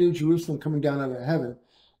specifically New Jerusalem coming down out of heaven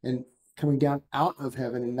and coming down out of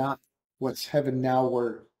heaven, and not what's heaven now,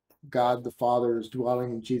 where God the Father is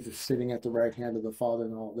dwelling and Jesus sitting at the right hand of the Father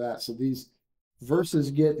and all of that. So these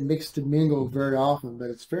verses get mixed and mingled very often, but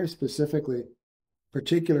it's very specifically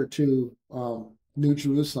particular to New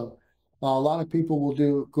Jerusalem. A lot of people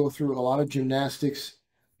will go through a lot of gymnastics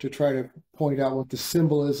to try to point out what the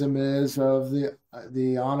symbolism is of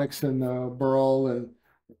the onyx and the beryl and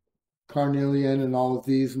carnelian and all of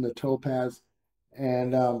these and the topaz.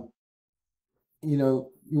 And,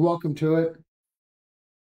 you're welcome to it.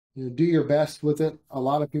 Do your best with it. A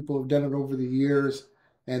lot of people have done it over the years,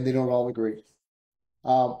 and they don't all agree.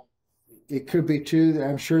 It could be too that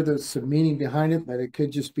I'm sure there's some meaning behind it, but it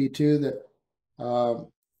could just be too that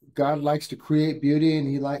God likes to create beauty,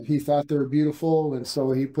 and he thought they were beautiful, and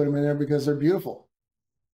so he put them in there because they're beautiful.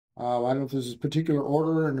 I don't know if there's a particular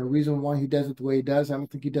order and a reason why he does it the way he does. I don't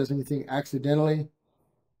think he does anything accidentally,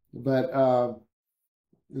 but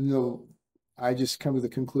I just come to the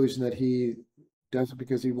conclusion that he does it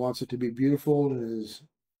because he wants it to be beautiful and as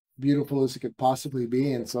beautiful as it could possibly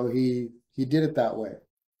be, and so he did it that way.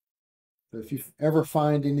 But if you ever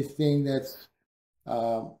find anything that's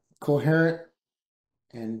coherent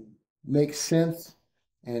and makes sense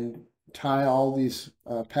and tie all these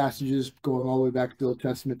passages going all the way back to the Old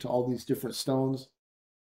Testament to all these different stones,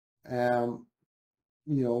 you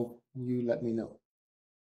let me know.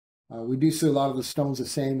 We do see a lot of the stones the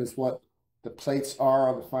same as what the plates are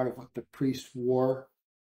on the front of what the priests wore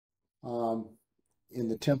in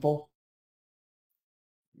the temple.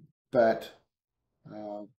 But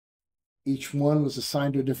each one was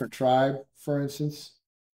assigned to a different tribe, for instance.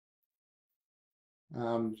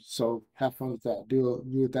 So have fun with that. Do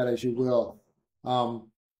with that as you will.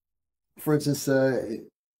 For instance, the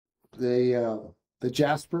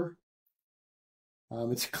jasper.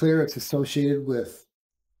 It's clear it's associated with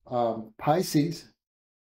Pisces.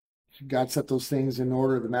 God set those things in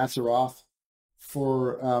order, the Mazzaroth,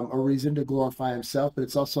 for a reason, to glorify himself, but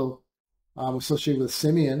it's also associated with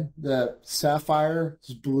Simeon. The sapphire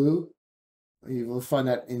is blue. You will find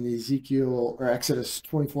that in Ezekiel or Exodus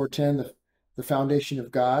 24:10, the foundation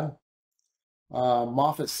of God.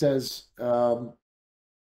 Moffat says that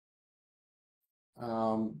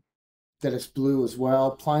it's blue as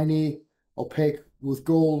well. Pliny, opaque with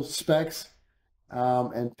gold specks,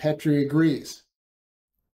 and Petrie agrees.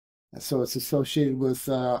 And so it's associated with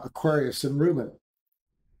Aquarius and Reuben.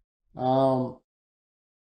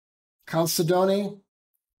 Chalcedony,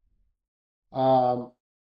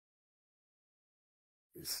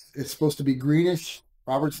 it's supposed to be greenish.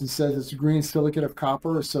 Robertson says it's a green silicate of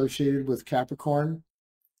copper associated with Capricorn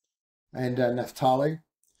and Naphtali.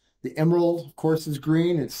 The emerald, of course, is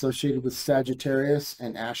green. It's associated with Sagittarius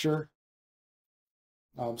and Asher.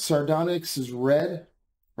 Sardonyx is red.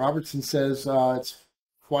 Robertson says it's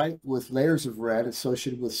white with layers of red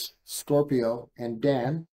associated with Scorpio and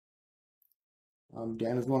Dan.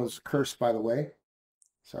 Dan is one who's cursed, by the way.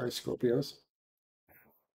 Sorry, Scorpios.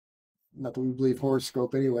 Not that we believe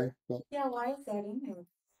horoscope anyway. But, Yeah, why is that in there?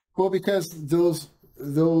 well, because those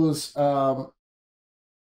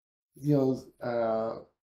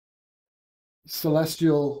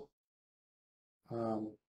celestial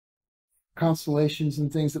constellations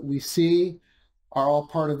and things that we see are all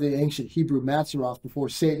part of the ancient Hebrew Mazzaroth before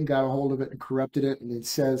Satan got a hold of it and corrupted it. And it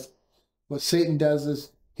says what Satan does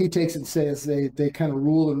is he takes it and says they kind of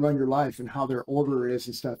rule and run your life and how their order is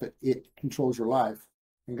and stuff. It controls your life.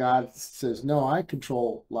 And God says, no, I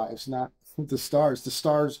control lives, not the stars. The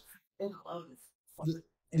stars,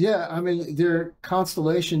 yeah, I mean, they're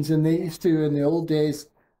constellations, and they used to, in the old days,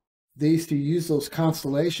 they used to use those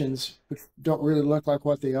constellations, which don't really look like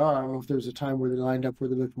what they are. I don't know if there's a time where they lined up where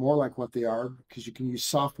they look more like what they are, because you can use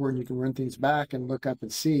software and you can run things back and look up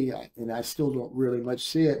and see, and I still don't really much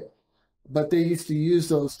see it. But they used to use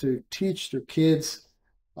those to teach their kids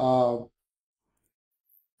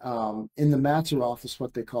in the Mazzaroth is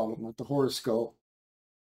what they call it, not the horoscope.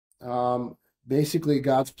 Basically,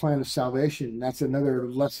 God's plan of salvation. That's another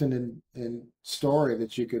lesson in story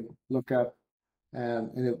that you could look up,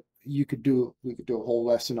 and we could do a whole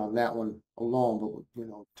lesson on that one alone, but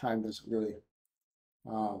time doesn't really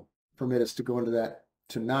permit us to go into that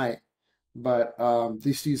tonight. But they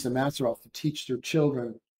used to use the Mazzaroth to teach their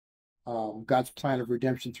children God's plan of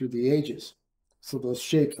redemption through the ages. So those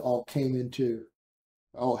shapes all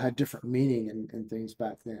had different meaning and things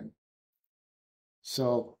back then.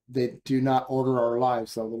 So they do not order our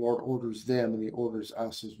lives, though. The Lord orders them, and he orders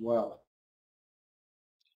us as well.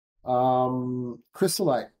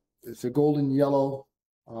 Chrysolite, it's a golden yellow.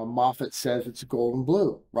 Moffat says it's a golden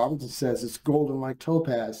blue. Robinson says it's golden like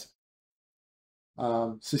topaz.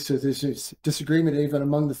 So there's disagreement even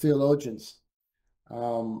among the theologians.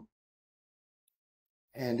 And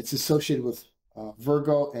it's associated with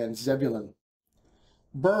Virgo and Zebulun.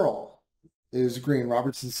 Beryl is green.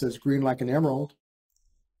 Robertson says green like an emerald.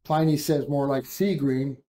 Pliny says more like sea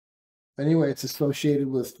green. Anyway, it's associated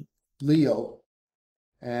with Leo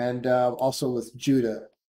and also with Judah.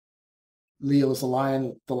 Leo is the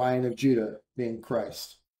lion of Judah, being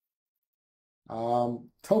Christ.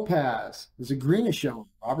 Topaz is a greenish yellow.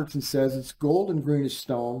 Robertson says it's gold and greenish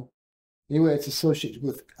stone. Anyway, it's associated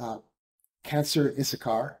with Cancer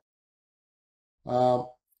Issachar.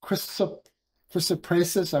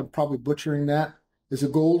 Chrysoprasus, I'm probably butchering that, is a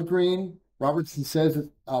gold green. Robertson says it's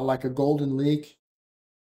like a golden leek.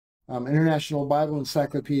 International Bible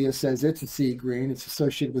Encyclopedia says it's a sea green. It's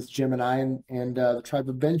associated with Gemini and the tribe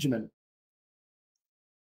of Benjamin.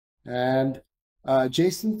 And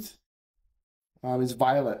jacinth is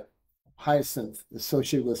violet. Hyacinth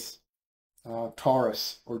associated with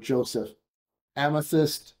Taurus or Joseph.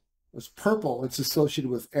 Amethyst is purple. It's associated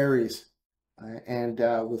with Aries and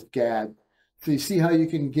with Gad. So you see how you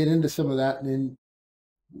can get into some of that, and then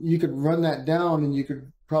you could run that down, and you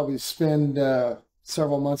could probably spend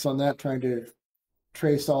several months on that trying to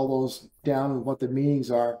trace all those down and what the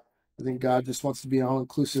meanings are. I think God just wants to be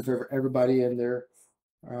all-inclusive for everybody and their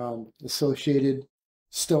associated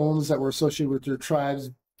stones that were associated with their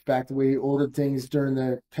tribes back the way he ordered things during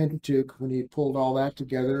the Pentateuch when he pulled all that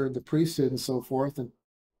together, the priesthood and so forth. And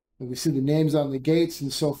we see the names on the gates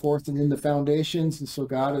and so forth and in the foundations. And so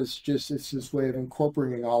God is just, it's his way of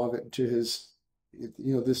incorporating all of it into his,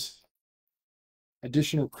 this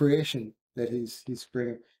additional creation that he's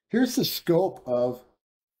bringing. Here's the scope of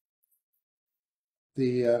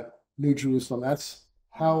the New Jerusalem. That's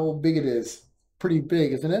how big it is. Pretty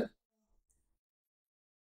big, isn't it?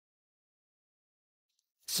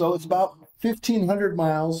 So it's about 1,500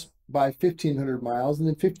 miles by 1,500 miles, and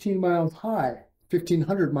then 15 miles high.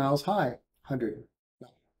 1,500 miles high. 100,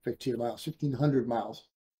 not 15 miles, 1,500 miles.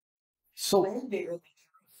 So way bigger than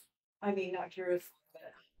Jerusalem. I mean, not Jerusalem, but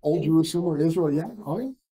Old Jerusalem or Israel, yeah. Oh,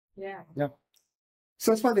 yeah. yeah. Yeah.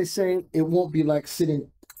 So that's why they say it won't be like sitting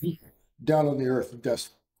down on the earth in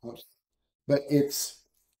dust, but it's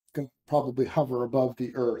going to probably hover above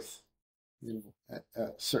the earth, at a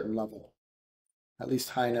certain level, at least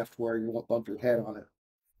high enough to where you won't bump your head on it.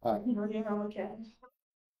 Okay.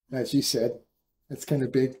 As you said, it's kind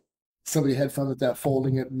of big. Somebody had fun with that,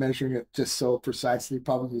 folding it, measuring it just so precisely,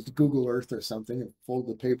 probably used Google Earth or something, and fold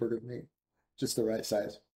the paper to make just the right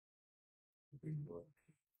size.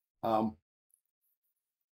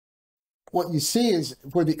 What you see is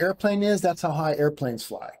where the airplane is, that's how high airplanes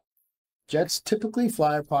fly. Jets typically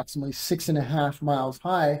fly approximately 6.5 miles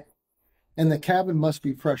high, and the cabin must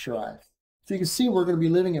be pressurized. So you can see we're going to be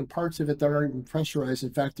living in parts of it that aren't even pressurized.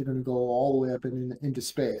 In fact, they're going to go all the way up into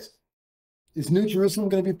space. Is New Jerusalem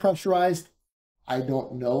going to be pressurized? I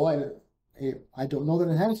don't know. I don't know that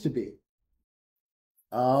it has to be.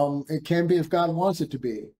 It can be if God wants it to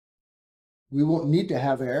be. We won't need to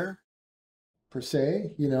have air, per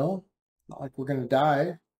se, not like we're going to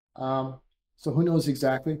die. So who knows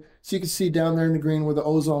exactly? So you can see down there in the green where the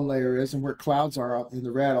ozone layer is and where clouds are up in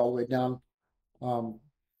the red all the way down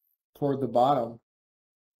toward the bottom.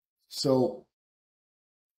 So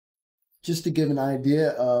just to give an idea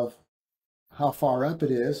of how far up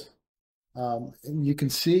it is, and you can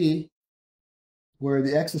see where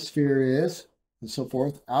the exosphere is and so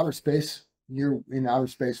forth. Outer space, you're in outer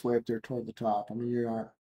space way up there toward the top. I mean, you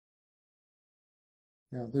are.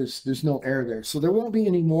 There's no air there. So there won't be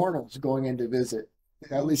any mortals going in to visit,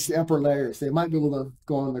 at least the upper layers. They might be able to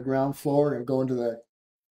go on the ground floor and go into the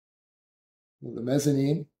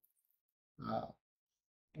mezzanine.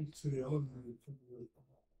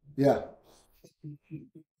 Yeah.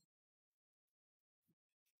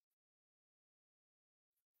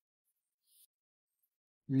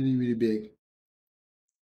 Really, really big.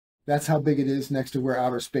 That's how big it is next to where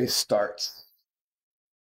outer space starts.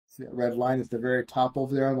 See that red line is the very top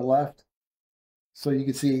over there on the left. So you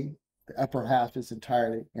can see the upper half is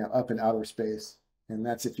entirely up in outer space. And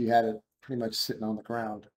that's if you had it pretty much sitting on the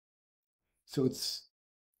ground. So it's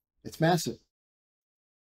massive.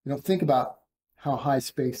 Think about how high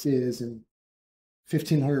space is and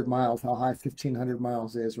 1,500 miles, how high 1,500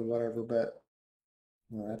 miles is or whatever, but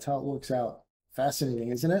that's how it works out.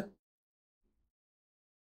 Fascinating, isn't it?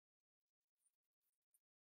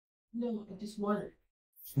 No, I just wanted.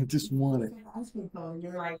 I just want it.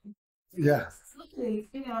 You're like, Yeah.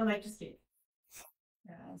 I'm like, just kidding.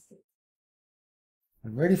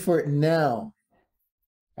 I'm ready for it now.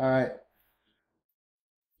 All right.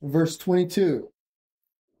 Verse 22.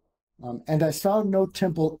 And I saw no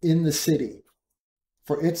temple in the city,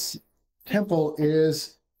 for its temple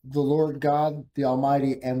is the Lord God, the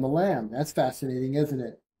Almighty, and the Lamb. That's fascinating, isn't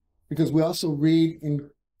it? Because we also read in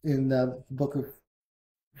the book of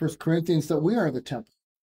 1 Corinthians that we are the temple.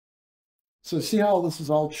 So see how this is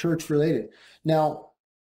all church related. Now,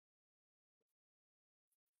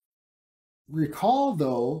 recall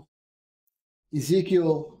though,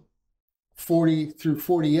 Ezekiel 40 through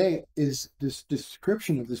 48 is this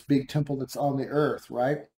description of this big temple that's on the earth,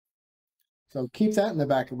 right? So keep that in the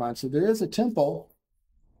back of your mind. So there is a temple,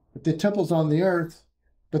 but the temple's on the earth,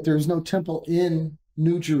 but there's no temple in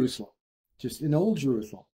New Jerusalem, just in Old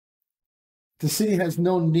Jerusalem. The city has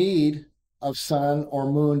no need of sun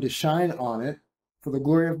or moon to shine on it, for the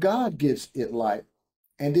glory of God gives it light,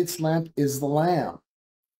 and its lamp is the Lamb.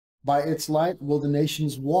 By its light will the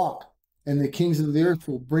nations walk, and the kings of the earth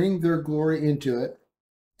will bring their glory into it,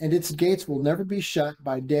 and its gates will never be shut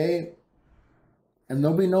by day, and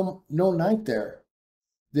there'll be no night there.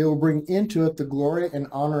 They will bring into it the glory and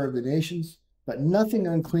honor of the nations, but nothing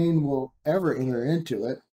unclean will ever enter into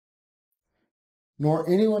it, nor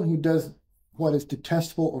anyone who does what is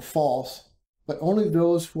detestable or false, but only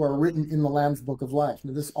those who are written in the Lamb's book of life.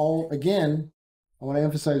 Now, this all, again, I want to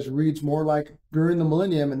emphasize, reads more like during the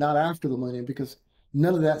millennium and not after the millennium, because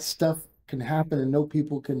none of that stuff can happen and no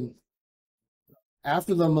people can.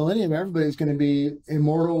 After the millennium, everybody's going to be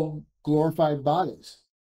immortal, glorified bodies.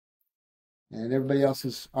 And everybody else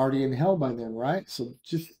is already in hell by then, right? So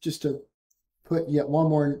just to put yet one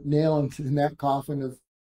more nail in that coffin of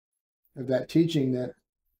that teaching that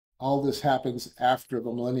all this happens after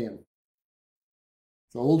the millennium.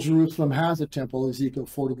 The Old Jerusalem has a temple, Ezekiel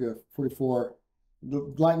 40 to 44,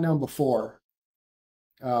 like known before.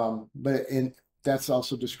 But that's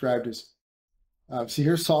also described as, see,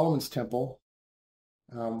 here's Solomon's temple,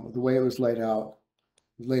 the way it was laid out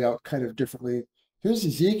kind of differently. Here's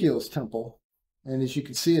Ezekiel's temple. And as you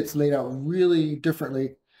can see, it's laid out really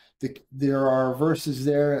differently. there are verses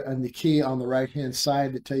there and the key on the right-hand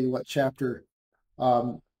side that tell you what chapter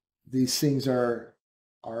these things are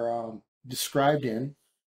described in,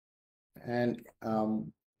 and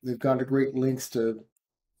they've gone to great lengths to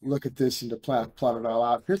look at this and to plot it all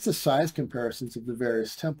out. Here's the size comparisons of the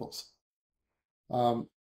various temples.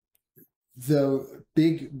 The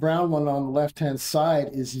big brown one on the left-hand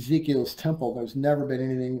side is Ezekiel's temple. There's never been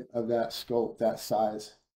anything of that scope, that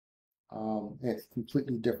size. It's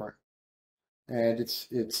completely different. And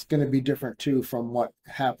it's going to be different, too, from what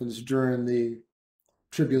happens during the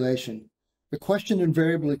tribulation. The question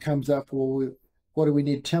invariably comes up, well, what do we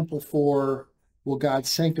need temple for? Will God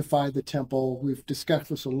sanctify the temple? We've discussed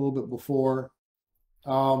this a little bit before.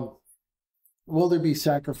 Will there be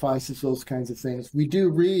sacrifices, those kinds of things? We do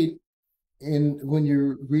read when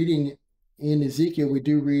you're reading in Ezekiel, we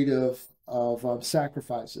do read of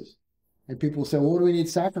sacrifices. And people say, well, what do we need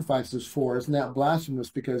sacrifices for? Isn't that blasphemous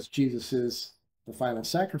because Jesus is the final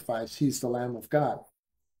sacrifice? He's the Lamb of God.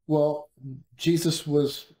 Well, Jesus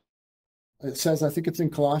was, it says, I think it's in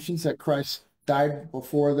Colossians, that Christ died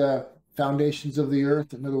before the foundations of the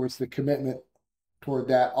earth. In other words, the commitment toward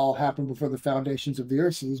that all happened before the foundations of the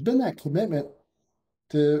earth. So there's been that commitment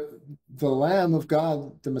to the Lamb of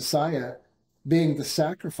God, the Messiah, being the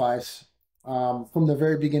sacrifice from the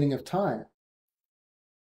very beginning of time.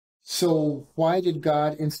 So why did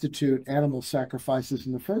God institute animal sacrifices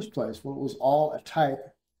in the first place? Well, it was all a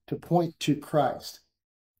type to point to Christ.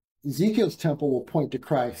 Ezekiel's temple will point to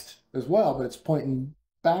Christ as well, but it's pointing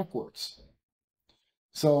backwards.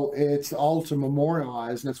 So it's all to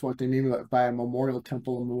memorialize, and that's what they mean by a memorial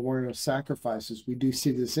temple and memorial sacrifices. We do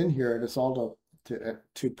see this in here, and it's all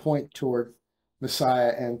to point toward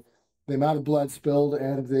Messiah and the amount of blood spilled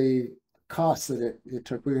and the cost that it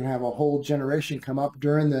took. We're going to have a whole generation come up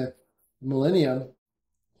during the millennium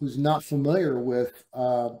who's not familiar with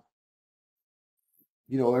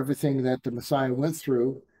everything that the Messiah went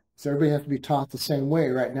through. So everybody has to be taught the same way.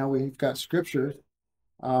 Right now we've got scripture,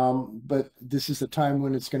 but this is the time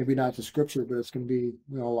when it's going to be not just scripture, but it's going to be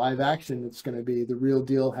live action. It's going to be the real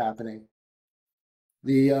deal happening.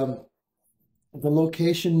 The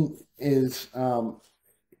location is, from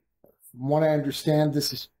what I understand,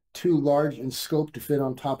 this is too large in scope to fit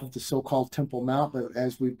on top of the so-called Temple Mount, but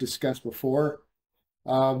as we've discussed before,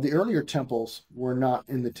 the earlier temples were not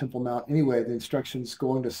in the Temple Mount anyway. The instructions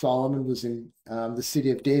going to Solomon was in the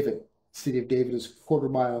city of David. The city of David is a quarter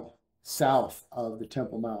mile south of the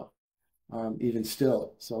Temple Mount, even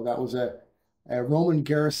still. So that was a Roman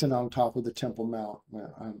garrison on top of the Temple Mount.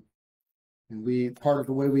 And part of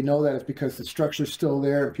the way we know that is because the structure's still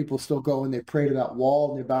there, and people still go and they pray to that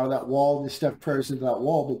wall, and they bow to that wall, and they step prayers into that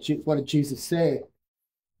wall. But what did Jesus say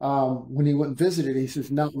when he went and visited? He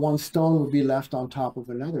says, not one stone would be left on top of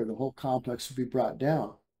another. The whole complex would be brought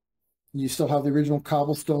down. And you still have the original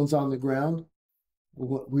cobblestones on the ground.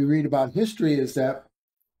 What we read about history is that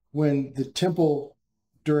when the temple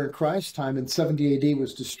during Christ's time in 70 AD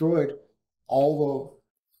was destroyed, all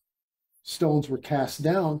the stones were cast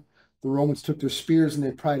down. The Romans took their spears and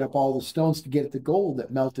they pried up all the stones to get at the gold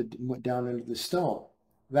that melted and went down into the stone.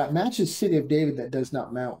 That matches City of David. That does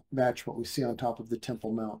not match what we see on top of the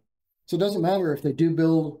Temple Mount. So it doesn't matter if they do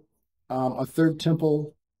build a third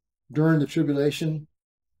temple during the tribulation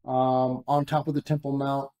on top of the Temple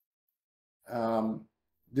Mount.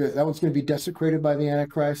 That one's going to be desecrated by the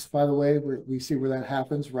Antichrist, by the way. We see where that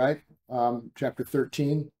happens, right? Chapter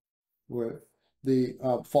 13, where the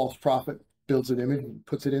false prophet builds an image and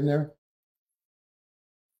puts it in there.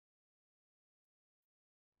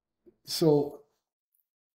 So,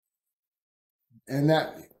 and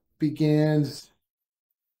that begins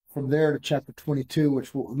from there to chapter 22,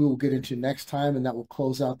 which we will get into next time, and that will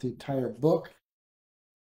close out the entire book.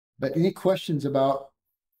 But any questions about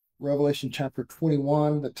Revelation chapter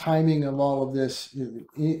 21, the timing of all of this?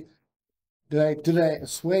 Did I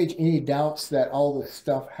assuage any doubts that all this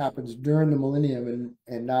stuff happens during the millennium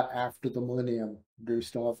and not after the millennium? Do you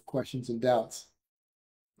still have questions and doubts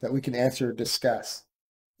that we can answer or discuss?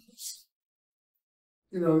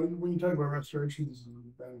 When you talk about restorations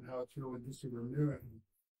and how it's really just a renewing,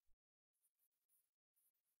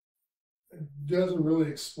 it doesn't really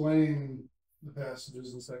explain the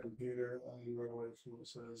passages in Second Peter and Revelation where it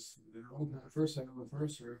says the first, second, and the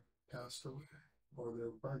first are passed away, or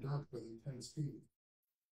they're burnt up with intense heat.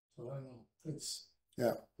 So I don't know. It's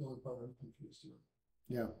the only part I'm confused with.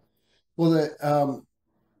 Yeah. Well, the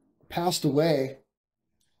passed away.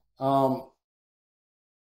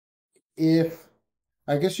 If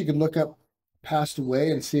I guess you could look up passed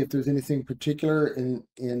away and see if there's anything particular in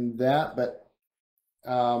that, but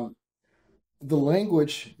the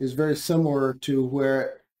language is very similar to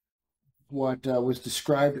where was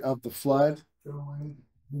described of the flood, Going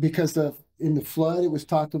because in the flood it was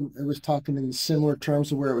talking in similar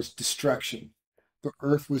terms of where it was destruction. The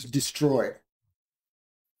earth was destroyed.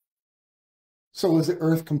 So was the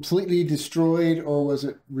earth completely destroyed, or was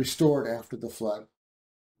it restored after the flood?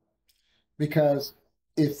 Because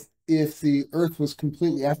if the earth was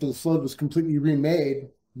completely, after the flood, was completely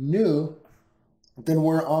remade new, then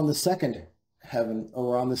we're on the second heaven, or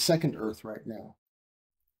we're on the second earth right now.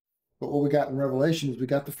 But what we got in Revelation is we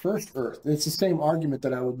got the first earth. It's the same argument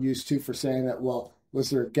that I would use too for saying that, well, was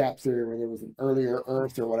there a gap theory where there was an earlier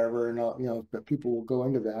earth or whatever, and but people will go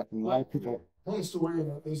into that, and a lot of people. points to where it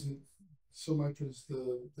isn't so much as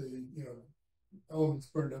the elements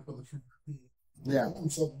burned up on the tree. Yeah. And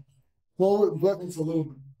so Well, but it's a little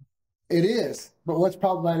bit. it is. But what's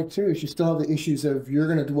problematic too is you still have the issues of you're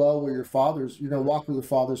going to dwell where your fathers, you're going to walk where your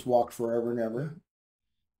fathers walked forever and ever.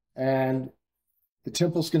 And the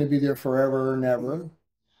temple's going to be there forever and ever.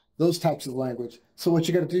 Those types of language. So what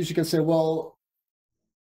you got to do is you got to say, well,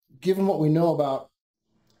 given what we know about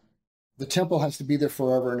the temple has to be there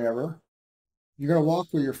forever and ever, you're going to walk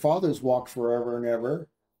where your fathers walked forever and ever,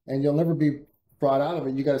 and you'll never be brought out of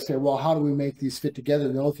it. You got to say, well, how do we make these fit together?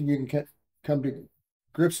 And the only thing you can come to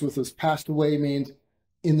grips with is passed away means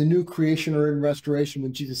in the new creation or in restoration,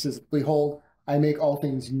 when Jesus says, behold, I make all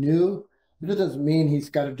things new. It doesn't mean he's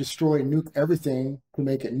got to destroy, nuke everything to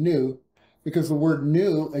make it new, because the word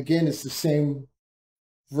new, again, is the same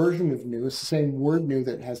version of new. It's the same word new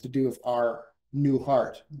that has to do with our new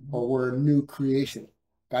heart, or we're a new creation.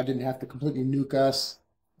 God didn't have to completely nuke us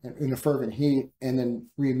in a fervent heat and then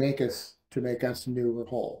remake us to make us new or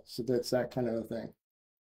whole. So that's that kind of a thing.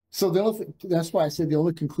 So that's why I said the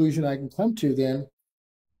only conclusion I can come to then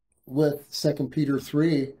with 2 Peter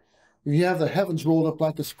 3, if you have the heavens rolled up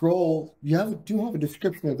like a scroll, do have a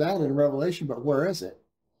description of that in Revelation, but where is it?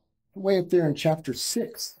 Way up there in chapter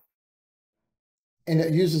 6. And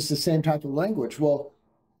it uses the same type of language. Well,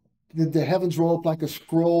 did the heavens roll up like a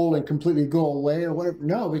scroll and completely go away or whatever?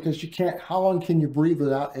 No, because you can't. How long can you breathe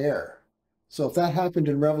without air? So if that happened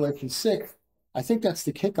in Revelation 6, I think that's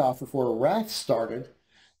the kickoff before wrath started.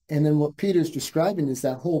 And then what Peter's describing is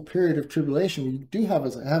that whole period of tribulation. You do have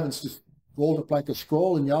as heavens just rolled up like a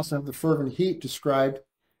scroll, and you also have the fervent heat described.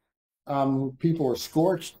 People are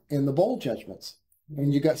scorched in the bowl judgments,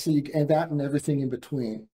 and you and that and everything in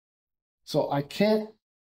between. So I can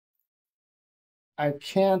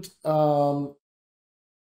look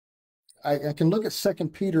at 2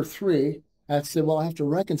 Peter 3 and say, well, I have to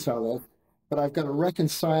reconcile that, but I've got to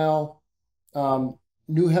reconcile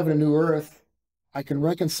new heaven and new earth. I can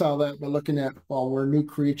reconcile that by looking at, well, we're new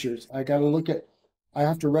creatures. I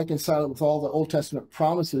have to reconcile it with all the Old Testament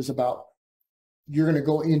promises about you're going to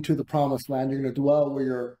go into the promised land. You're going to dwell where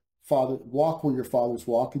your fathers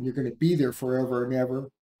walk, and you're going to be there forever and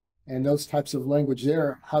ever. And those types of language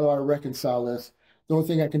there, how do I reconcile this? The only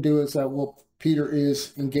thing I can do is that, well, Peter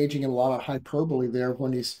is engaging in a lot of hyperbole there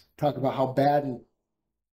when he's talking about how bad and,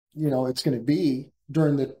 it's going to be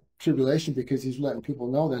during the tribulation, because he's letting people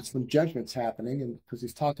know that's when judgment's happening, and because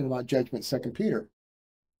he's talking about judgment, 2 Peter.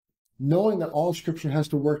 Knowing that all Scripture has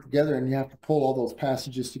to work together and you have to pull all those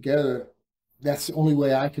passages together, that's the only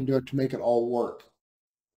way I can do it to make it all work.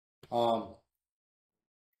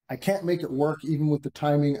 I can't make it work even with the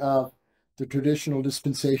timing of the traditional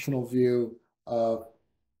dispensational view of,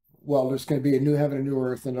 well, there's going to be a new heaven and new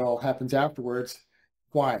earth and it all happens afterwards.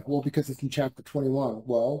 Why? Well, because it's in chapter 21.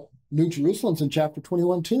 Well, New Jerusalem's in chapter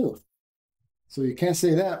 21 too. So you can't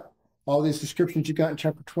say that. All these descriptions you got in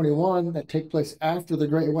chapter 21 that take place after the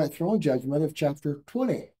great white throne judgment of chapter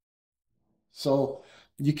 20. So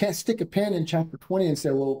you can't stick a pen in chapter 20 and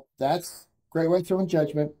say, well, that's great white throne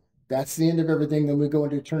judgment. That's the end of everything. Then we go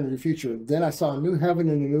into eternity future. Then I saw a new heaven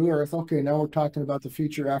and a new earth. Okay, now we're talking about the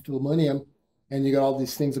future after the millennium. And you got all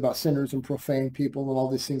these things about sinners and profane people and all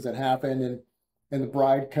these things that happen, and the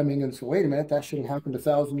bride coming and so, wait a minute, that should have happened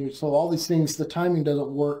 1,000 years. So all these things, the timing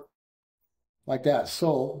doesn't work like that.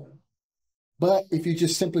 So, but if you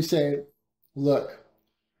just simply say, look,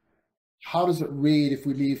 how does it read if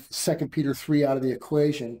we leave 2 Peter 3 out of the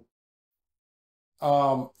equation?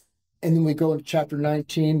 And then we go into chapter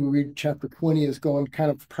 19, we read chapter 20 is going kind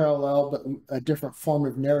of parallel, but a different form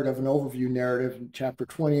of narrative, an overview narrative in chapter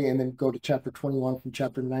 20, and then go to chapter 21 from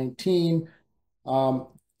chapter 19.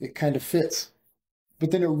 It kind of fits. But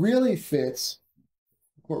then it really fits.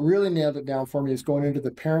 What really nailed it down for me is going into the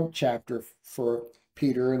parent chapter for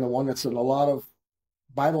Peter, and the one that's in a lot of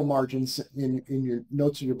Bible margins in your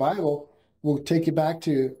notes of your Bible will take you back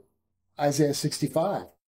to Isaiah 65.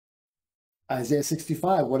 Isaiah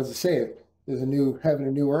 65, what does it say? There's a new heaven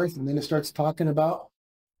and new earth, and then it starts talking about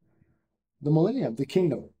the millennium, the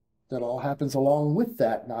kingdom. That all happens along with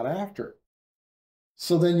that, not after.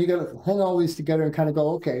 So then you got to hang all these together and kind of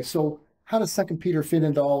go, okay, so how does Second Peter fit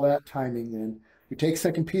into all that timing then? You take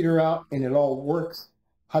Second Peter out and it all works.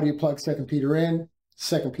 How do you plug Second Peter in?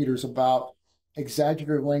 Second Peter is about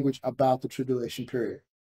exaggerated language about the tribulation period.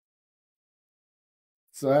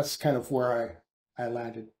 So that's kind of where I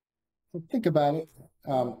landed. So think about it.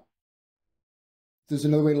 There's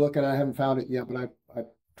another way to look at it. I haven't found it yet, but I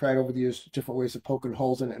tried over the years different ways of poking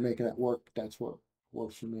holes in it and making it work. That's what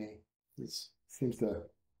works for me. It seems to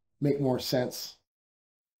make more sense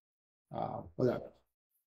without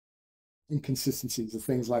inconsistencies of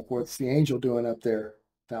things like what's the angel doing up there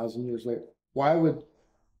 1,000 years later? Why would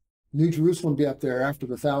New Jerusalem be up there after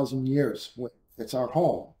the 1,000 years? It's our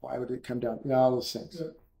home. Why would it come down? All those things. Yeah.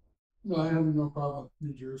 No, I have no problem with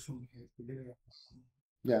New Jerusalem at the beginning.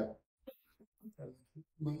 Yeah.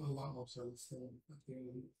 A lot more sense than at the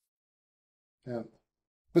end. Yeah.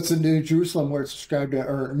 But it's the New Jerusalem where it's described,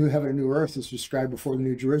 or New Heaven and New Earth is described before the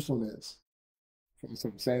New Jerusalem is. That's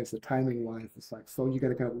what I'm saying. It's the timing life. It's like, so you got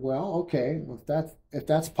to go, well, okay, well, if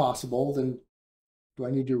that's possible, then do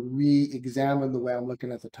I need to re-examine the way I'm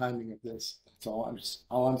looking at the timing of this? That's all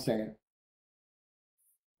I'm saying.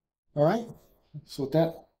 All right. So with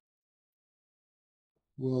that,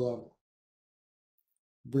 we'll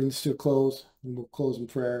bring this to a close, and we'll close in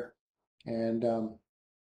prayer, and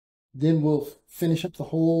then we'll finish up the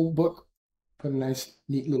whole book, put a nice,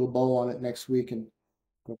 neat little bow on it next week, and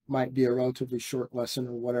it might be a relatively short lesson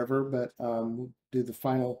or whatever, but we'll do the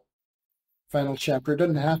final chapter. It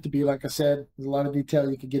doesn't have to be, like I said, there's a lot of detail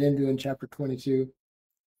you could get into in chapter 22,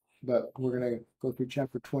 but we're going to go through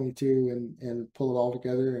chapter 22 and pull it all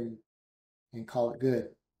together and call it good.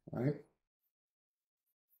 All right.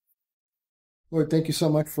 Lord, thank you so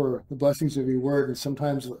much for the blessings of your word. And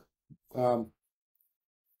sometimes the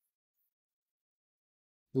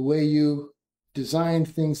way you design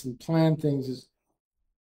things and plan things is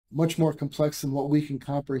much more complex than what we can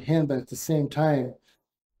comprehend. But at the same time,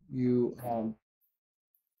 you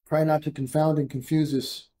try not to confound and confuse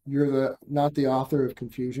us. You're not the author of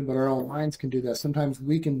confusion, but our own minds can do that. Sometimes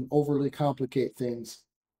we can overly complicate things.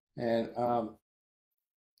 And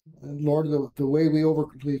Lord, the way we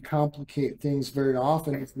overly complicate things very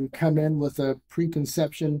often is we come in with a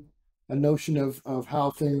preconception, a notion of how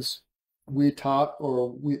things we taught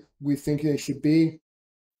or we think they should be,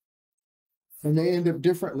 and they end up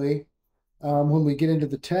differently when we get into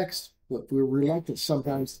the text. But we're reluctant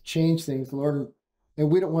sometimes to change things, Lord, and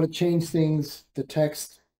we don't want to change things, the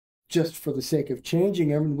text, just for the sake of changing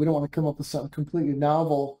them. We don't want to come up with something completely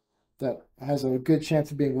novel that has a good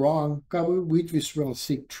chance of being wrong. God, we just want to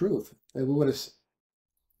seek truth. And we want to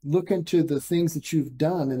look into the things that you've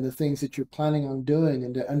done and the things that you're planning on doing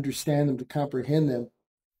and to understand them, to comprehend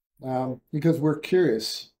them, because we're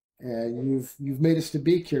curious. And you've made us to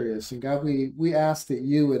be curious. And God, we ask that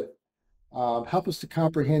you would help us to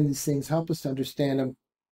comprehend these things, help us to understand them,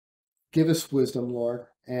 give us wisdom, Lord.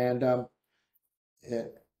 And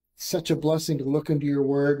it's such a blessing to look into your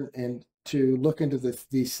word and to look into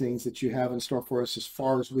these things that you have in store for us as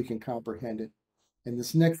far as we can comprehend it. And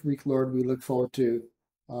this next week, Lord, we look forward to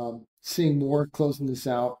seeing more, closing this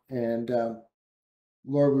out. And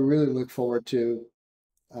Lord, we really look forward to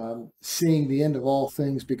seeing the end of all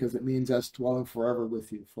things, because it means us dwelling forever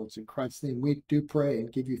with you. For it's in Christ's name we do pray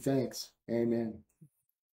and give you thanks. Amen.